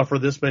kind of suffer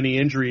this many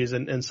injuries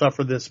and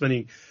suffer this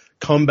many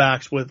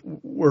comebacks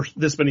or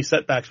this many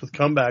setbacks with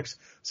comebacks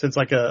since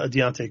like a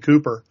Deontay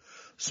Cooper.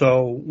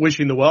 So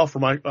wishing well for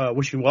Michael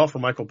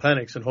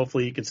Penix, and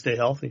hopefully he can stay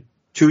healthy.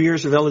 2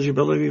 years of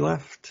eligibility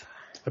left.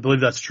 I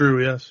believe that's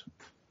true. Yes.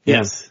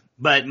 Yes.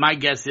 But my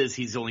guess is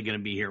he's only going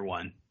to be here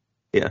 1.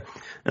 Yeah.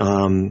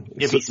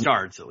 If he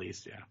starts, at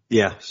least. Yeah.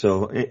 Yeah.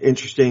 So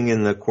interesting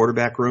in the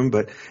quarterback room.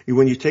 But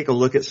when you take a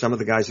look at some of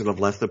the guys that have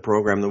left the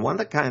program, the one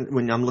that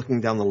when I'm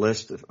looking down the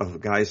list of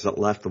guys that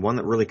left, the one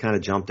that really kind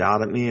of jumped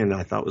out at me and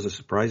I thought was a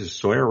surprise is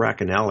Sawyer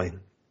Racanelli.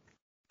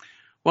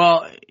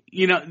 Well,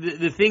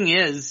 the thing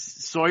is,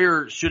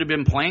 Sawyer should have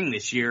been playing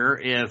this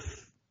year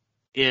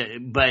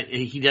but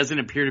he doesn't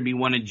appear to be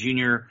one of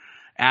Junior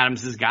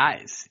Adams's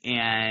guys.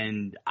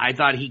 And I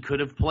thought he could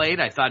have played.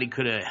 I thought he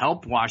could have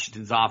helped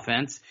Washington's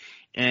offense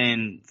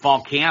in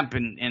fall camp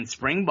and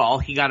spring ball.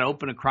 He got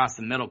open across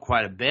the middle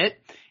quite a bit.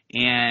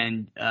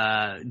 And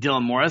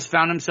Dylan Morris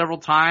found him several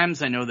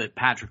times. I know that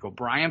Patrick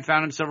O'Brien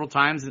found him several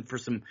times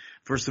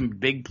for some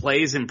big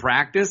plays in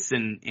practice,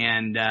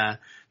 and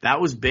that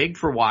was big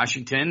for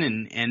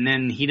Washington. And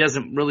then he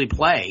doesn't really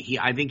play.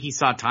 I think he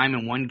saw time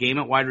in 1 game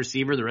at wide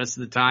receiver. The rest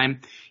of the time,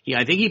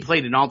 I think he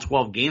played in all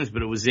 12 games,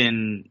 but it was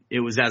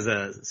as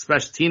a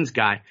special teams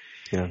guy.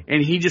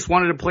 and he just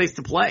wanted a place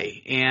to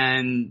play.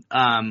 And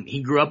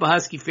he grew up a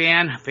Husky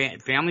fan.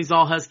 Family's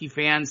all Husky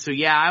fans. So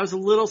yeah, I was a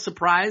little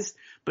surprised,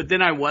 but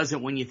then I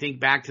wasn't when you think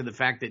back to the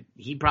fact that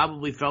he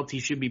probably felt he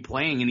should be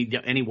playing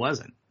and he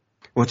wasn't.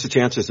 What's the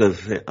chances of,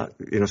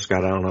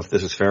 Scott, I don't know if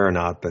this is fair or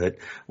not, but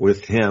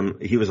with him,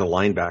 he was a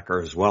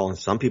linebacker as well, and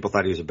some people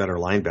thought he was a better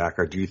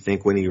linebacker. Do you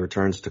think when he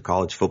returns to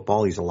college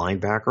football, he's a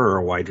linebacker or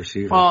a wide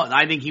receiver? Well,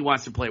 I think he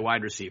wants to play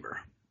wide receiver.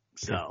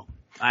 So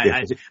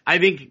I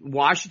think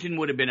Washington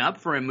would have been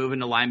up for him moving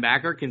to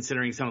linebacker,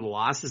 considering some of the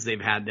losses they've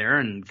had there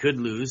and could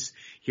lose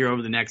here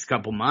over the next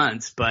couple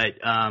months. But,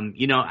 I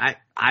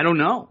don't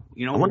know.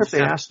 I wonder if they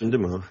asked him to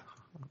move.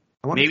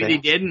 Maybe they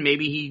did, and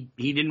maybe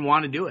he didn't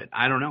want to do it.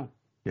 I don't know.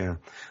 Yeah.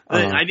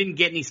 I didn't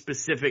get any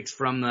specifics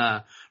from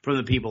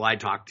the people I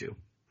talked to.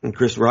 And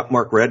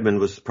Mark Redmond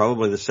was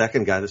probably the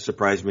second guy that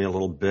surprised me a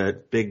little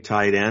bit. Big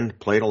tight end,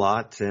 played a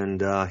lot,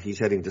 and he's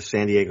heading to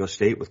San Diego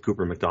State with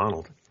Cooper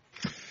McDonald.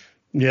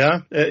 Yeah,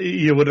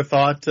 you would have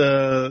thought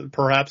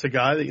perhaps a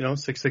guy that,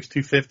 6'6",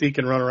 250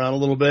 can run around a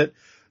little bit.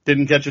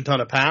 Didn't catch a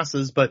ton of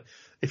passes, but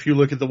if you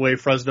look at the way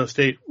Fresno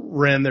State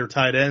ran their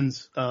tight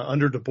ends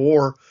under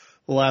DeBoer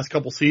the last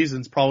couple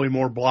seasons, probably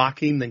more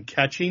blocking than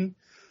catching.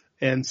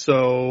 And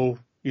so,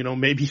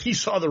 maybe he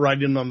saw the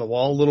writing on the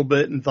wall a little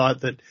bit and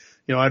thought that,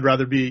 I'd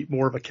rather be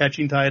more of a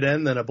catching tight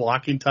end than a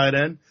blocking tight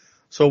end.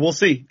 So we'll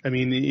see. I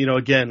mean,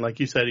 again, like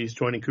you said, he's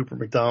joining Cooper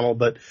McDonald,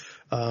 but,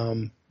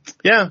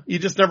 yeah, you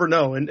just never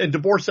know. And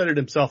DeBoer said it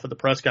himself at the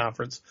press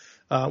conference,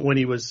 when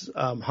he was,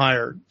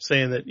 hired,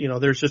 saying that,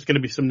 there's just going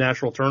to be some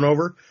natural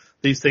turnover.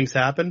 These things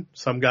happen.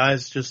 Some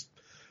guys just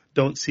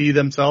don't see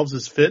themselves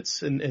as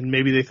fits, and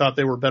maybe they thought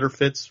they were better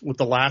fits with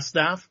the last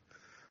staff.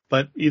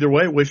 But either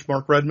way, wish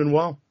Mark Redmond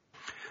well.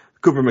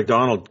 Cooper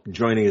McDonald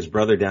joining his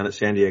brother down at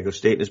San Diego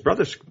State. His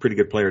brother's a pretty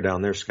good player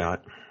down there,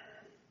 Scott.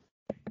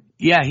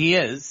 Yeah, he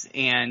is.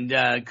 And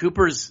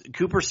Cooper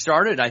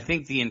started, I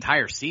think, the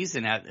entire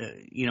season at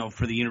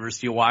for the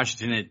University of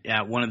Washington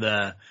at one of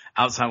the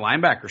outside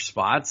linebacker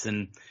spots,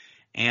 and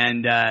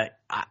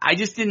I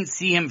just didn't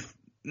see him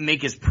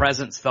make his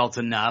presence felt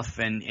enough.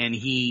 And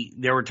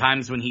there were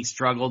times when he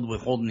struggled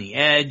with holding the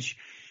edge,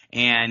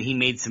 and he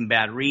made some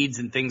bad reads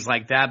and things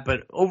like that.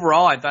 But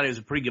overall, I thought he was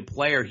a pretty good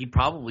player. He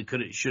probably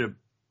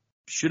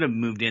should have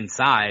moved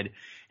inside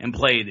and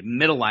played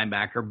middle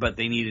linebacker, but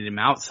they needed him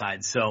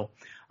outside. So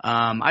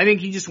I think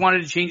he just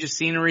wanted to change the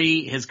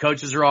scenery. His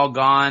coaches are all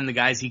gone. The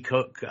guys he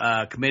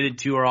committed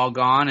to are all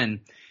gone,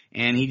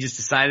 and he just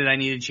decided I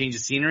needed to change the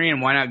scenery,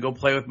 and why not go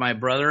play with my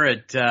brother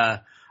at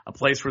a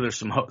place where there's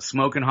some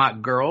smoking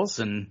hot girls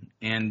and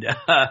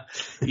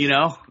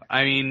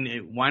I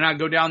mean, why not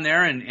go down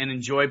there and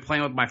enjoy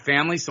playing with my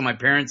family so my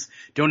parents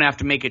don't have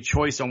to make a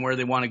choice on where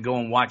they want to go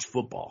and watch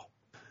football.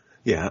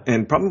 Yeah,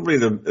 and probably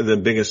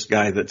the biggest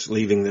guy that's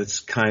leaving that's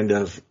kind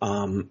of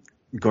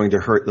going to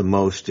hurt the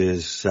most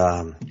is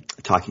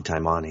Taki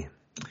Taimani.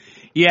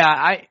 Yeah,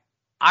 I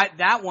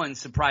that one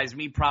surprised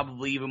me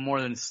probably even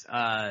more than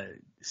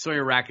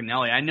Sawyer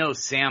Racanelli. I know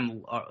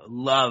Sam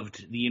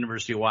loved the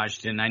University of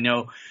Washington. I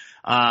know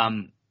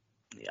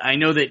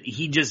that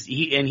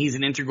he's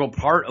an integral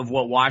part of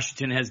what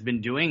Washington has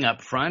been doing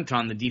up front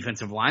on the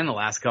defensive line the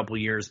last couple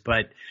of years.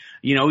 But,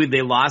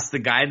 they lost the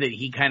guy that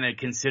he kind of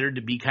considered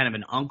to be kind of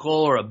an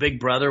uncle or a big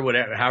brother,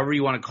 whatever, however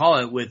you want to call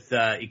it, with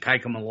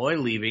Ikaika Malloy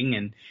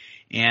leaving.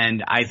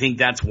 And I think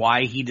that's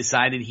why he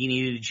decided he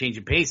needed to change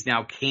the pace.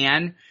 Now,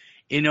 can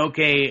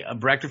Inoke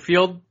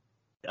Brechterfield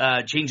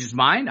change his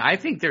mind? I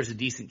think there's a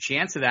decent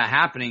chance of that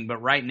happening,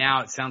 but right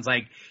now it sounds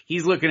like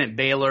he's looking at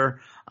Baylor,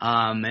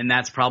 and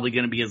that's probably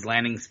going to be his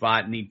landing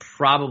spot, and he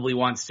probably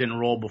wants to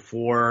enroll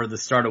before the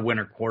start of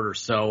winter quarter.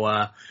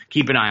 So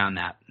keep an eye on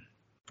that.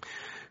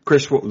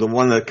 Chris, the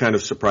one that kind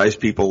of surprised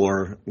people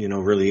or,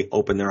 really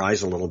opened their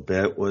eyes a little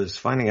bit was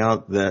finding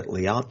out that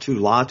Laiatu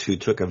Latu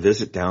took a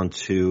visit down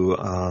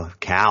to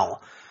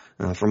Cal.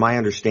 From my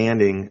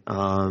understanding,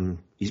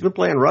 he's been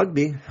playing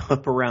rugby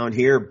up around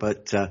here,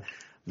 but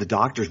the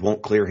doctors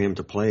won't clear him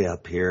to play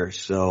up here.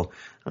 So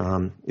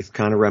it's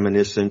kind of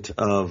reminiscent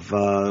of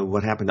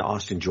what happened to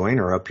Austin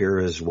Joyner up here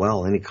as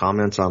well. Any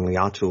comments on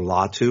Laiatu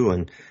Latu,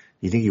 and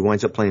you think he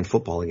winds up playing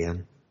football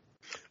again?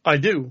 I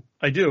do.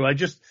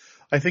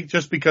 I think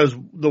just because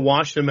the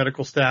Washington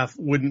medical staff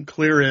wouldn't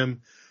clear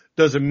him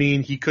doesn't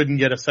mean he couldn't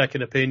get a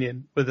second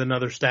opinion with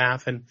another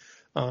staff and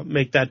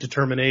make that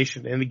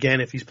determination. And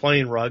again, if he's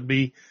playing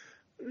rugby,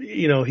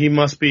 he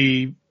must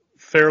be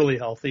fairly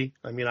healthy.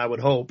 I mean, I would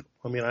hope.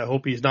 I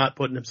hope he's not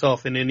putting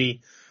himself in any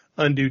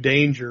undue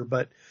danger,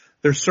 but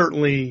there's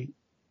certainly,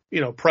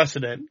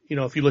 precedent.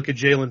 If you look at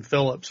Jalen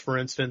Phillips, for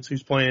instance,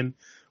 who's playing,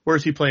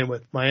 where's he playing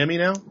with? Miami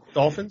now?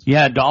 Dolphins?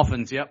 Yeah,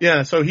 Dolphins, yep.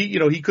 Yeah, so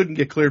he couldn't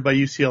get cleared by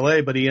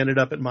UCLA, but he ended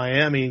up at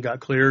Miami and got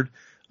cleared,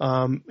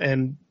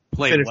 and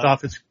finished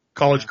off his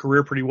college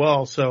career pretty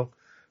well. So,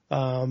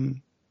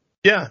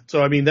 yeah,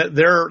 so I mean,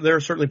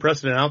 there's certainly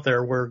precedent out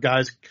there where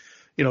guys,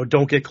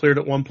 don't get cleared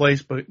at one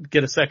place, but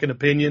get a second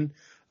opinion.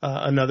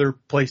 Another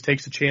place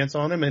takes a chance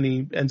on him and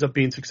he ends up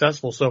being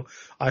successful. So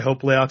I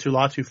hope Laiatu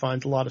Latu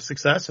finds a lot of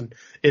success, and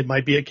it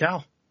might be at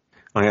Cal.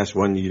 I asked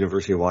one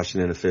University of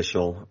Washington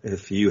official,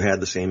 if you had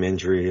the same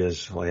injury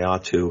as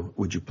Laiatu,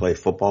 would you play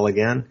football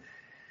again?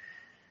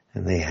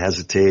 And they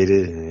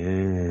hesitated.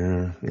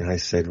 And I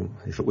said,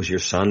 if it was your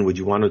son, would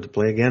you want him to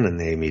play again? And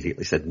they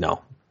immediately said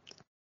no.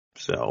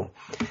 So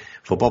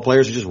football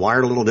players are just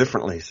wired a little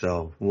differently.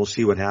 So we'll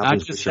see what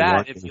happens. Not just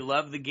that. If you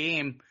love the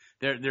game,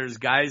 there's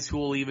guys who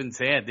will even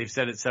say it. They've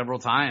said it several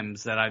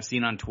times that I've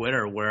seen on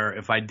Twitter, where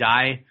if I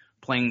die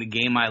playing the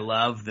game I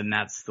love, then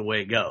that's the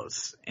way it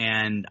goes.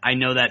 And I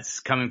know that's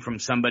coming from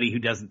somebody who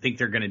doesn't think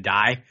they're going to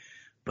die,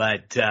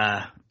 but,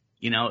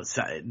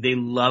 they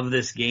love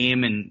this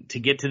game. And to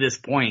get to this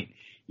point,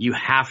 you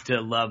have to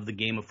love the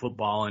game of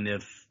football. And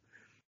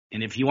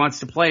if he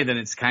wants to play, then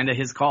it's kind of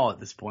his call at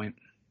this point.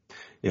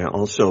 Yeah.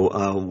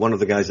 Also, one of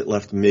the guys that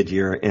left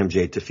mid-year,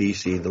 MJ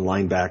Tafisi, the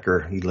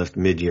linebacker, he left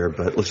mid-year,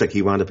 but it looks like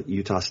he wound up at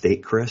Utah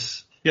State,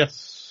 Chris.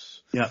 Yes.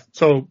 Yeah.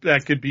 So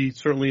that could be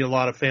certainly a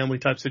lot of family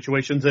type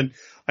situations. And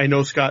I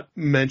know Scott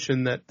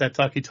mentioned that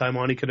Taki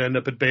Taimani could end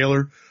up at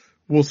Baylor.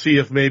 We'll see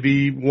if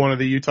maybe one of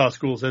the Utah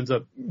schools ends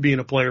up being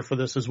a player for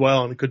this as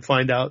well. And could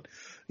find out,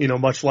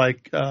 much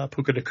like,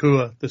 Puka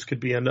Nacua, this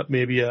could end up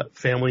maybe a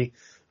family,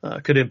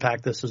 could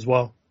impact this as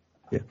well.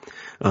 Yeah.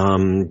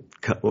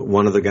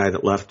 One of the guy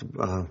that left,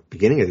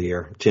 beginning of the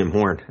year, Tim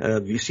Horn.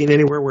 Have you seen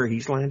anywhere where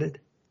he's landed?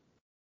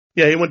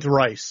 Yeah. He went to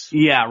Rice.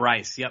 Yeah.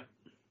 Rice. Yep.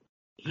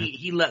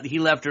 He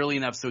left early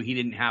enough so he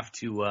didn't have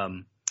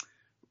to,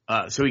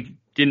 so he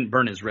didn't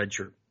burn his red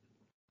shirt.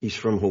 He's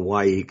from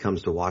Hawaii. He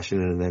comes to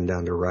Washington and then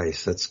down to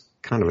Rice. That's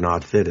kind of an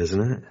odd fit,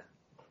 isn't it?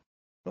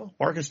 Well,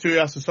 Marcus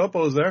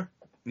Tuiasosopo is there.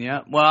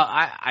 Yeah. Well,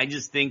 I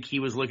just think he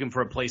was looking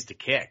for a place to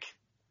kick.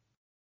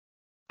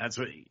 That's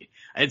what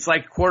it's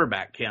like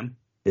quarterback, Kim.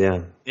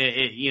 Yeah.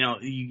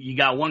 You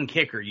got one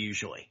kicker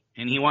usually,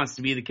 and he wants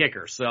to be the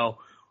kicker. So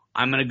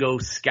I'm going to go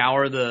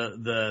scour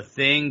the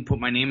thing, put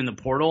my name in the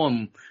portal,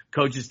 and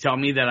coaches tell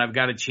me that I've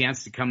got a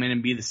chance to come in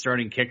and be the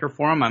starting kicker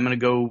for him. I'm going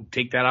to go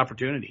take that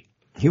opportunity.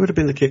 He would have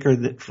been the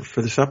kicker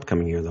for this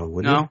upcoming year, though,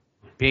 wouldn't he? No,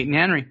 Peyton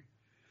Henry.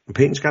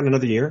 Peyton's got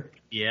another year?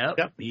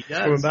 Yep, he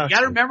does. You got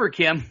to remember,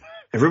 Kim.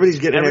 Everybody's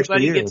getting an extra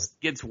year. Everybody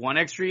gets one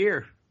extra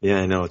year. Yeah,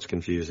 I know. It's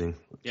confusing.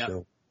 Yeah.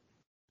 So.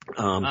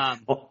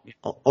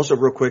 Also,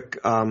 real quick,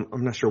 I'm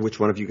not sure which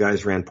one of you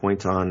guys ran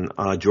point on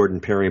Jordan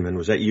Perryman.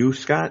 Was that you,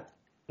 Scott?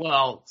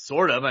 Well,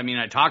 sort of. I mean,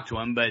 I talked to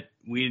him, but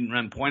we didn't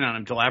run point on him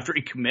until after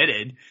he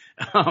committed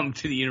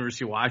to the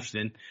University of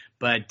Washington.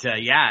 But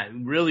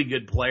really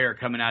good player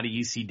coming out of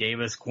UC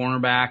Davis,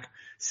 cornerback,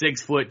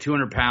 6 foot,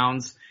 200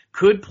 pounds.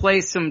 Could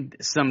play some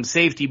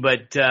safety,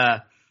 but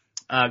Coach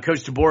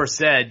DeBoer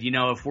said,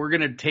 if we're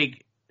going to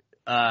take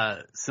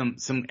have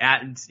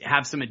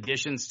some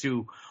additions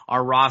to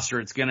our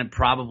roster, it's going to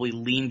probably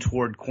lean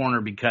toward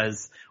corner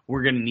because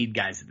we're going to need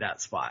guys at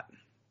that spot.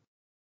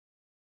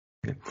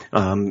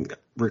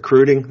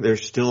 Recruiting,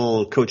 there's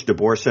still, Coach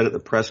DeBoer said at the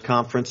press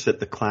conference that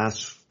the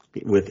class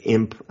with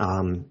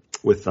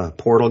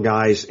portal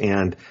guys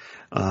and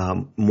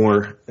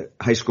more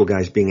high school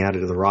guys being added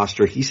to the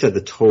roster, he said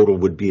the total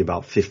would be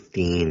about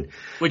 15.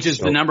 Which is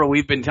the number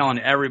we've been telling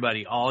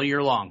everybody all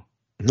year long.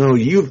 No,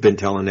 you've been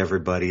telling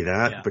everybody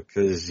that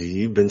because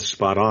you've been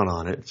spot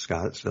on it,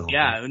 Scott. So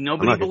yeah,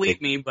 nobody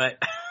believed me,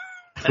 but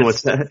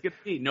what's that?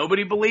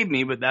 Nobody believed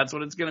me, but that's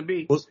what it's going to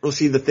be. We'll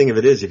see. The thing of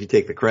it is, if you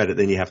take the credit,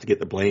 then you have to get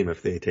the blame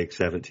if they take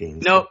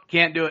 17. Nope,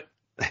 can't do it.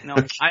 No,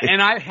 okay.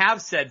 I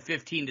have said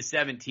 15 to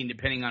 17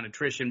 depending on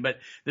attrition, but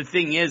the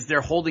thing is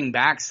they're holding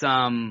back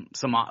some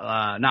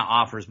not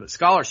offers, but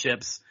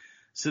scholarships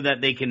so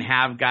that they can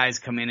have guys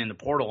come in the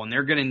portal, and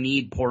they're going to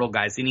need portal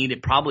guys. They need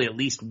probably at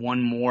least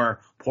one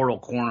more portal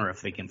corner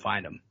if they can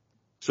find them.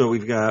 So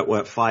we've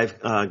got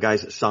 5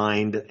 guys that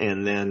signed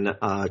and then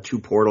 2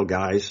 portal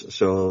guys.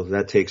 So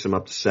that takes them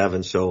up to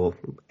 7. So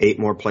 8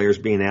 more players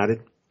being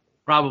added.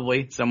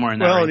 Probably somewhere in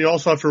that. Well, range. And you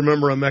also have to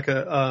remember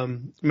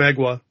Emeka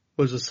Megwa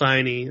was a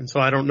signee, and so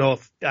I don't know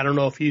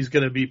if he's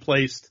going to be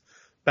placed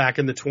back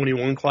in the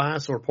 21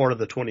 class or part of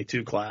the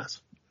 22 class.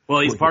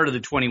 Well, he's part of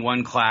the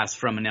 21 class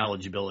from an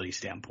eligibility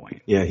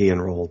standpoint. Yeah, he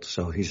enrolled,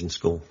 so he's in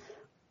school.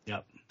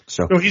 Yep.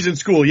 So no, he's in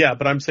school, yeah,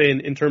 but I'm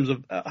saying in terms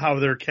of how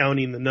they're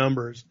counting the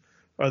numbers,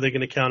 are they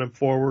going to count him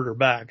forward or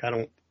back?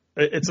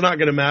 It's not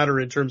going to matter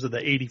in terms of the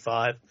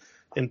 85,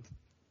 and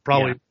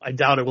probably I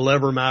doubt it will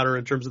ever matter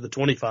in terms of the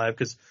 25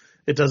 because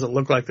it doesn't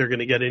look like they're going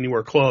to get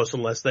anywhere close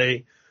unless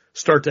they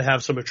start to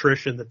have some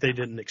attrition that they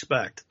didn't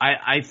expect.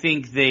 I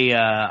think they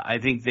have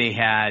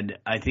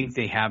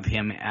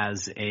him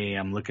as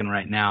I'm looking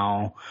right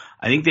now.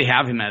 I think they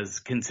have him as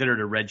considered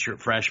a redshirt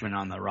freshman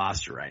on the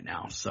roster right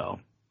now. So,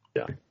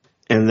 yeah.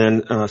 And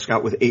then,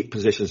 Scott, with 8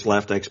 positions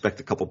left, I expect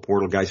a couple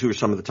portal guys. Who are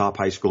some of the top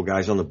high school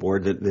guys on the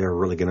board that they're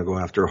really going to go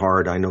after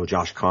hard? I know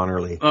Josh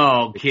Connerly.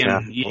 Oh,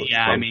 Kim.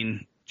 Yeah. I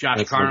mean,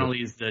 Josh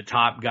Connerly is the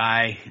top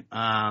guy.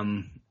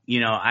 I'm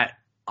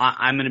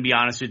going to be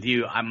honest with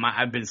you.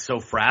 I've been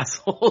so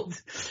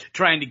frazzled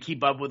trying to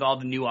keep up with all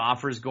the new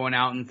offers going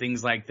out and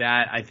things like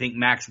that. I think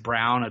Max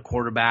Brown, a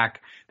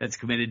quarterback that's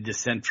committed to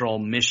Central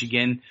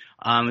Michigan,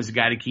 is a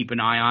guy to keep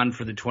an eye on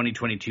for the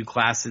 2022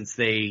 class since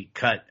they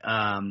cut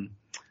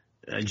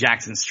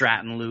Jackson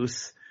Stratton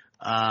loose.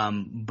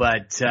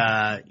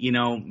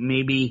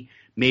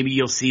 Maybe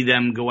you'll see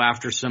them go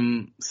after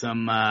some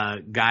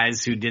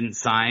guys who didn't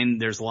sign.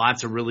 There's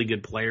lots of really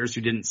good players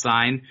who didn't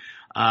sign,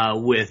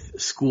 with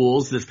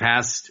schools this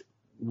past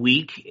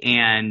week.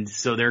 And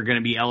so they're going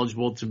to be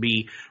eligible to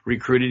be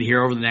recruited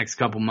here over the next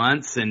couple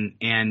months.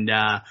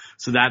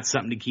 So that's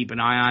something to keep an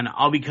eye on.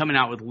 I'll be coming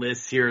out with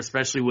lists here,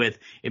 especially with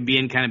it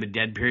being kind of a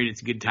dead period.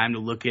 It's a good time to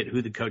look at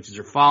who the coaches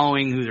are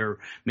following, who they're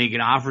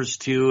making offers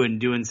to, and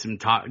doing some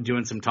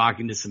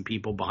talking to some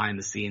people behind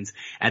the scenes.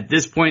 At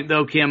this point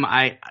though, Kim,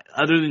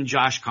 other than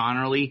Josh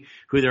Connerly,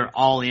 who they're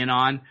all in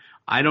on,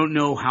 I don't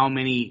know how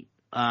many.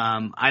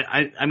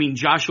 I mean,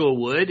 Joshua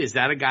Wood, is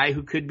that a guy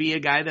who could be a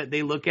guy that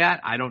they look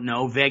at? I don't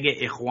know. Vega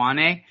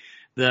Ikhwane,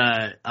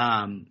 the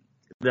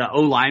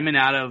O-lineman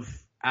out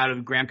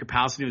of Graham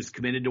Kapowski, who's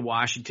committed to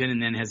Washington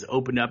and then has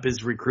opened up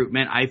his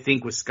recruitment. I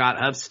think with Scott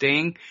Huff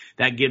staying,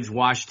 that gives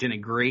Washington a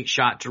great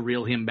shot to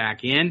reel him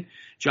back in.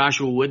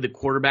 Joshua Wood, the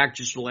quarterback,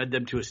 just led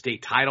them to a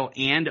state title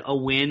and a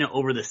win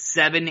over the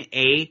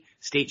 7A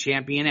state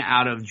champion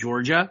out of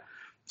Georgia.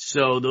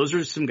 So those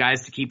are some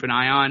guys to keep an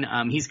eye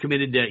on. He's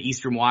committed to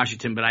Eastern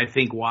Washington, but I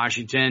think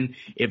Washington,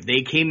 if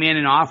they came in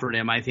and offered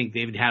him, I think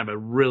they would have a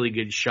really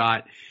good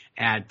shot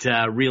at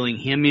reeling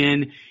him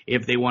in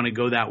if they want to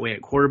go that way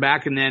at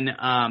quarterback. And then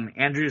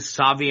Andrew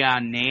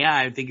Savianea,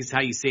 I think is how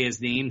you say his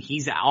name.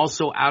 He's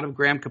also out of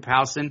Graham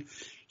Kapowski.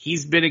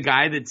 He's been a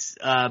guy that's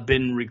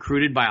been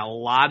recruited by a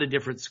lot of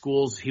different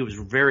schools. He was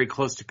very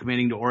close to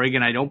committing to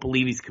Oregon. I don't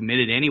believe he's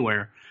committed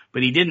anywhere,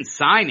 but he didn't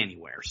sign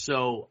anywhere.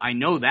 So I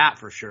know that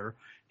for sure.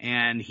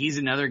 And he's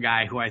another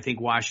guy who I think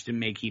Washington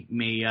may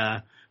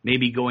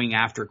be going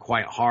after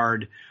quite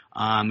hard,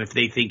 if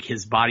they think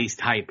his body's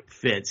type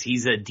fits.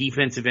 He's a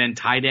defensive end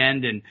tight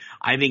end, and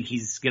I think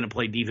he's going to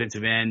play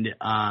defensive end,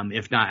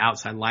 if not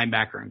outside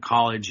linebacker in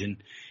college.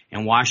 And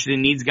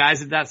Washington needs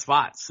guys at that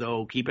spot.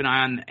 So keep an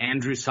eye on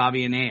Andrew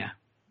Savianea.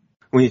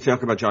 When you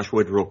talk about Josh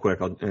Wood real quick,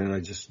 and I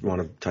just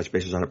want to touch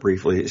bases on it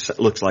briefly, it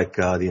looks like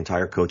the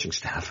entire coaching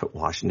staff at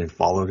Washington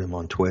followed him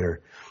on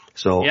Twitter.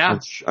 So yeah.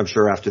 I'm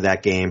sure after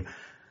that game,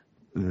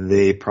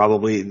 there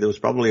was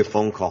probably a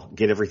phone call.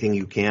 Get everything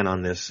you can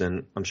on this,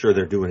 and I'm sure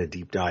they're doing a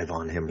deep dive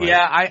on him. Right?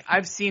 Yeah,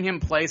 I've seen him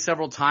play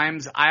several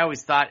times. I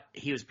always thought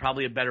he was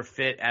probably a better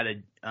fit at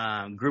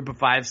a Group of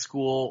 5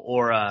 school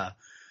or a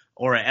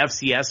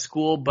FCS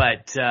school,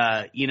 but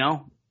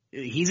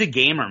he's a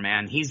gamer,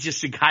 man. He's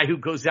just a guy who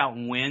goes out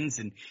and wins,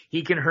 and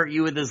he can hurt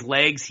you with his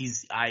legs. He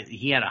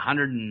had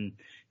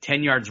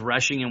 110 yards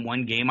rushing in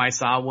one game I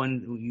saw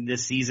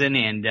this season,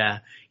 and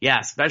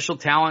special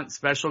talent,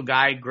 special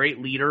guy, great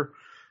leader.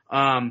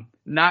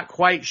 Not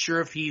quite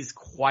sure if he's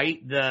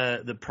quite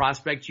the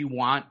prospect you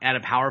want at a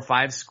Power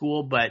 5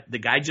 school, but the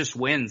guy just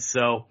wins.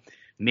 So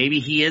maybe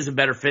he is a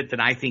better fit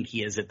than I think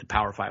he is at the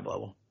Power 5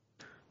 level.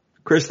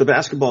 Chris, the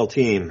basketball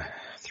team,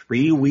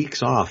 3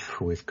 weeks off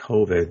with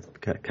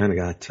COVID, kind of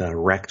got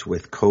wrecked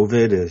with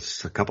COVID,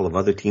 as a couple of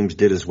other teams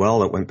did as well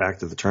that went back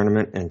to the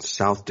tournament in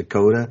South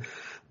Dakota,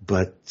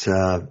 but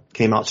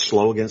came out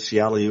slow against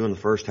Seattle U in the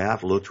first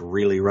half, looked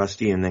really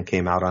rusty, and then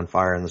came out on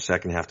fire in the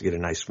second half to get a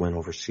nice win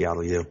over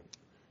Seattle U.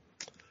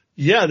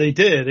 Yeah, they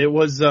did. It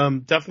was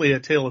definitely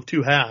a tale of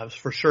two halves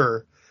for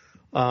sure.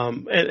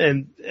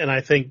 And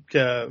I think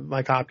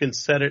Mike Hopkins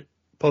said it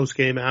post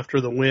game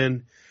after the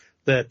win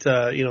that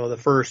the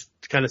first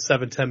kind of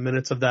 7-10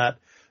 minutes of that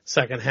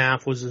second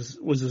half was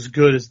as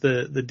good as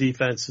the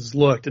defense has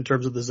looked in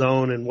terms of the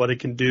zone and what it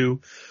can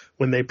do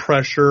when they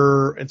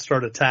pressure and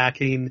start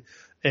attacking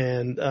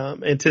and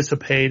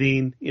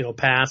anticipating,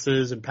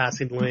 passes and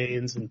passing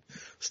lanes and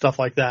stuff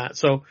like that.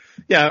 So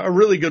yeah, a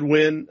really good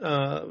win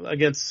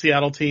against a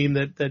Seattle team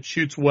that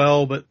shoots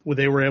well, but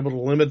they were able to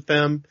limit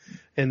them.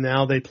 And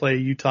now they play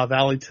Utah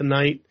Valley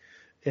tonight.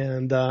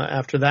 And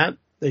after that,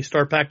 they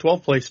start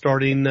Pac-12 play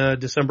starting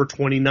December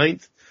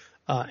 29th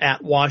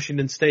at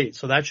Washington State.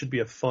 So that should be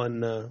a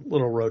fun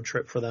little road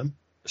trip for them.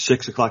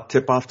 6:00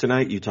 tip-off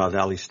tonight, Utah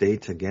Valley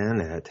State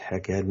again at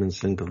Heck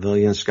Edmondson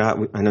Pavilion. Scott,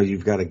 I know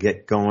you've got to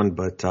get going,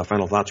 but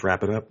final thoughts,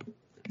 wrap it up.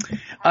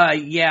 I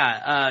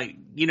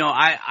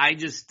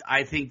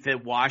think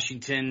that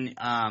Washington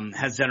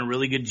has done a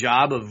really good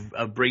job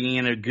of bringing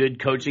in a good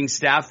coaching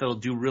staff that'll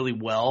do really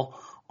well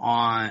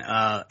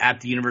at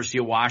the University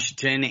of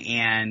Washington,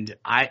 and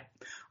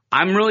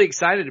I'm really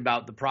excited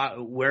about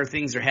where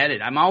things are headed.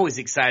 I'm always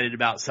excited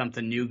about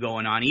something new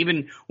going on.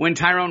 Even when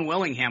Tyrone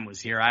Willingham was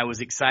here, I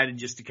was excited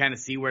just to kind of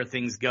see where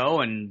things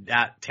go, and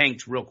that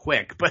tanked real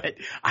quick. But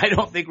I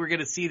don't think we're going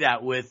to see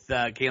that with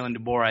Kalen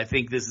DeBoer. I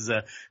think this is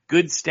a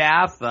good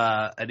staff,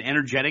 an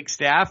energetic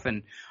staff,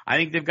 and I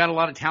think they've got a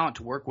lot of talent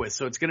to work with.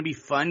 So it's going to be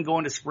fun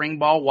going to spring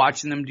ball,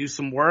 watching them do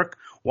some work,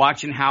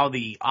 watching how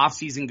the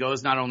offseason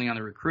goes, not only on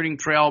the recruiting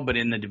trail, but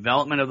in the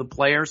development of the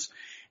players.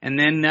 And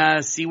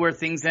then see where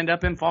things end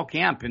up in fall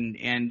camp. And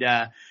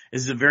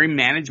this is a very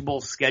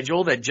manageable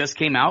schedule that just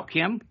came out,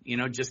 Kim.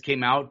 Just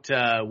came out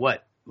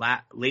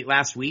late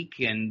last week.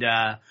 And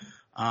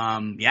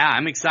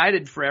I'm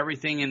excited for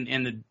everything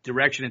and the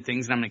direction of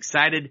things. And I'm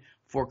excited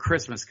for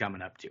Christmas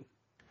coming up too.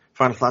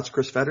 Final thoughts,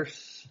 Chris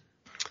Fetters?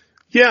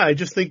 Yeah, I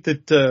just think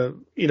that,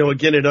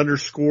 again, it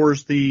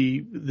underscores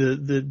the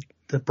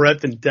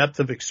breadth and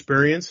depth of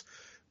experience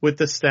with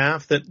the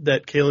staff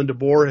that Kalen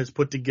DeBoer has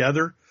put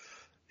together.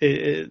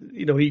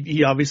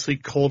 He obviously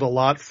culled a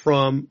lot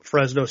from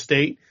Fresno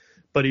State,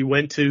 but he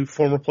went to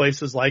former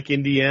places like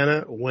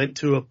Indiana, went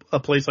to a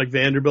place like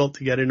Vanderbilt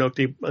to get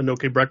Inoke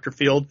Brechter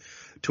Field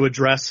to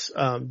address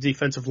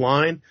defensive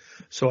line.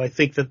 So I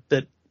think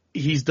that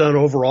he's done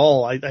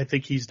overall, I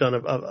think he's done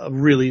a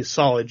really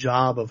solid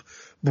job of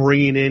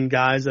bringing in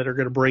guys that are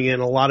going to bring in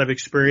a lot of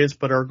experience,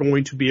 but are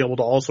going to be able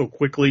to also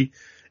quickly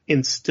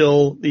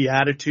instill the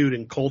attitude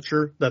and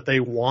culture that they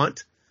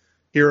want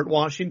here at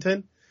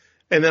Washington.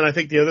 And then I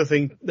think the other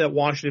thing that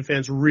Washington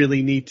fans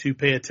really need to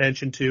pay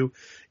attention to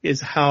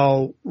is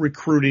how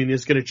recruiting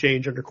is going to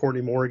change under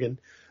Courtney Morgan.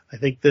 I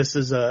think this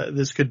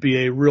could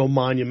be a real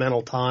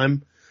monumental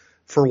time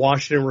for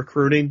Washington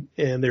recruiting,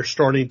 and they're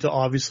starting to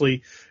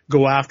obviously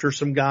go after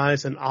some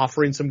guys and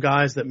offering some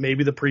guys that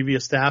maybe the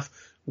previous staff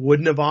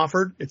wouldn't have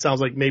offered. It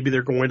sounds like maybe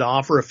they're going to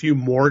offer a few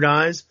more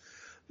guys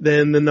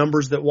than the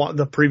numbers that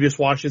the previous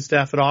Washington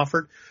staff had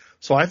offered.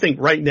 So I think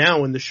right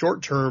now in the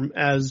short term,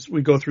 as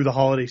we go through the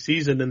holiday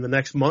season in the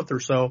next month or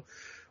so,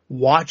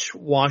 watch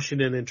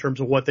Washington in terms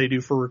of what they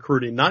do for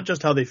recruiting, not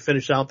just how they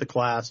finish out the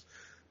class,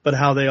 but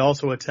how they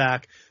also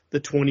attack the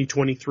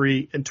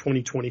 2023 and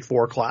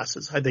 2024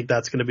 classes. I think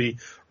that's going to be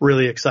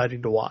really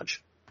exciting to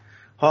watch.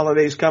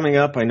 Holidays coming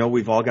up. I know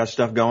we've all got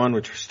stuff going.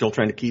 We're still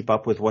trying to keep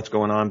up with what's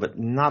going on, but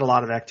not a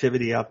lot of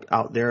activity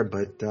out there.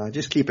 But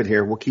just keep it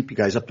here. We'll keep you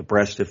guys up to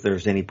breast if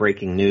there's any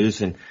breaking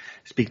news. And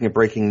speaking of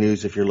breaking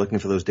news, if you're looking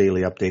for those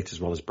daily updates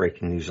as well as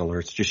breaking news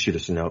alerts, just shoot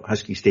us a note,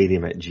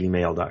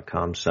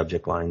 huskystadium@gmail.com,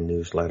 subject line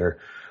newsletter.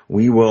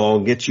 We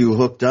will get you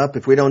hooked up.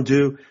 If we don't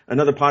do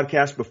another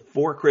podcast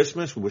before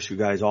Christmas, we wish you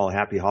guys all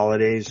happy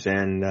holidays.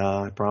 And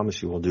I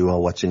promise you we'll do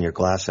what's in your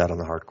glass out on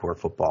the Hardcore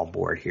Football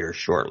board here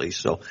shortly.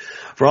 So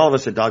for all of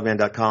us at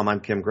Dogman.com,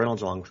 I'm Kim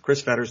Reynolds along with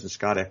Chris Fetters and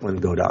Scott Eklund.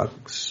 Go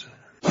Dogs.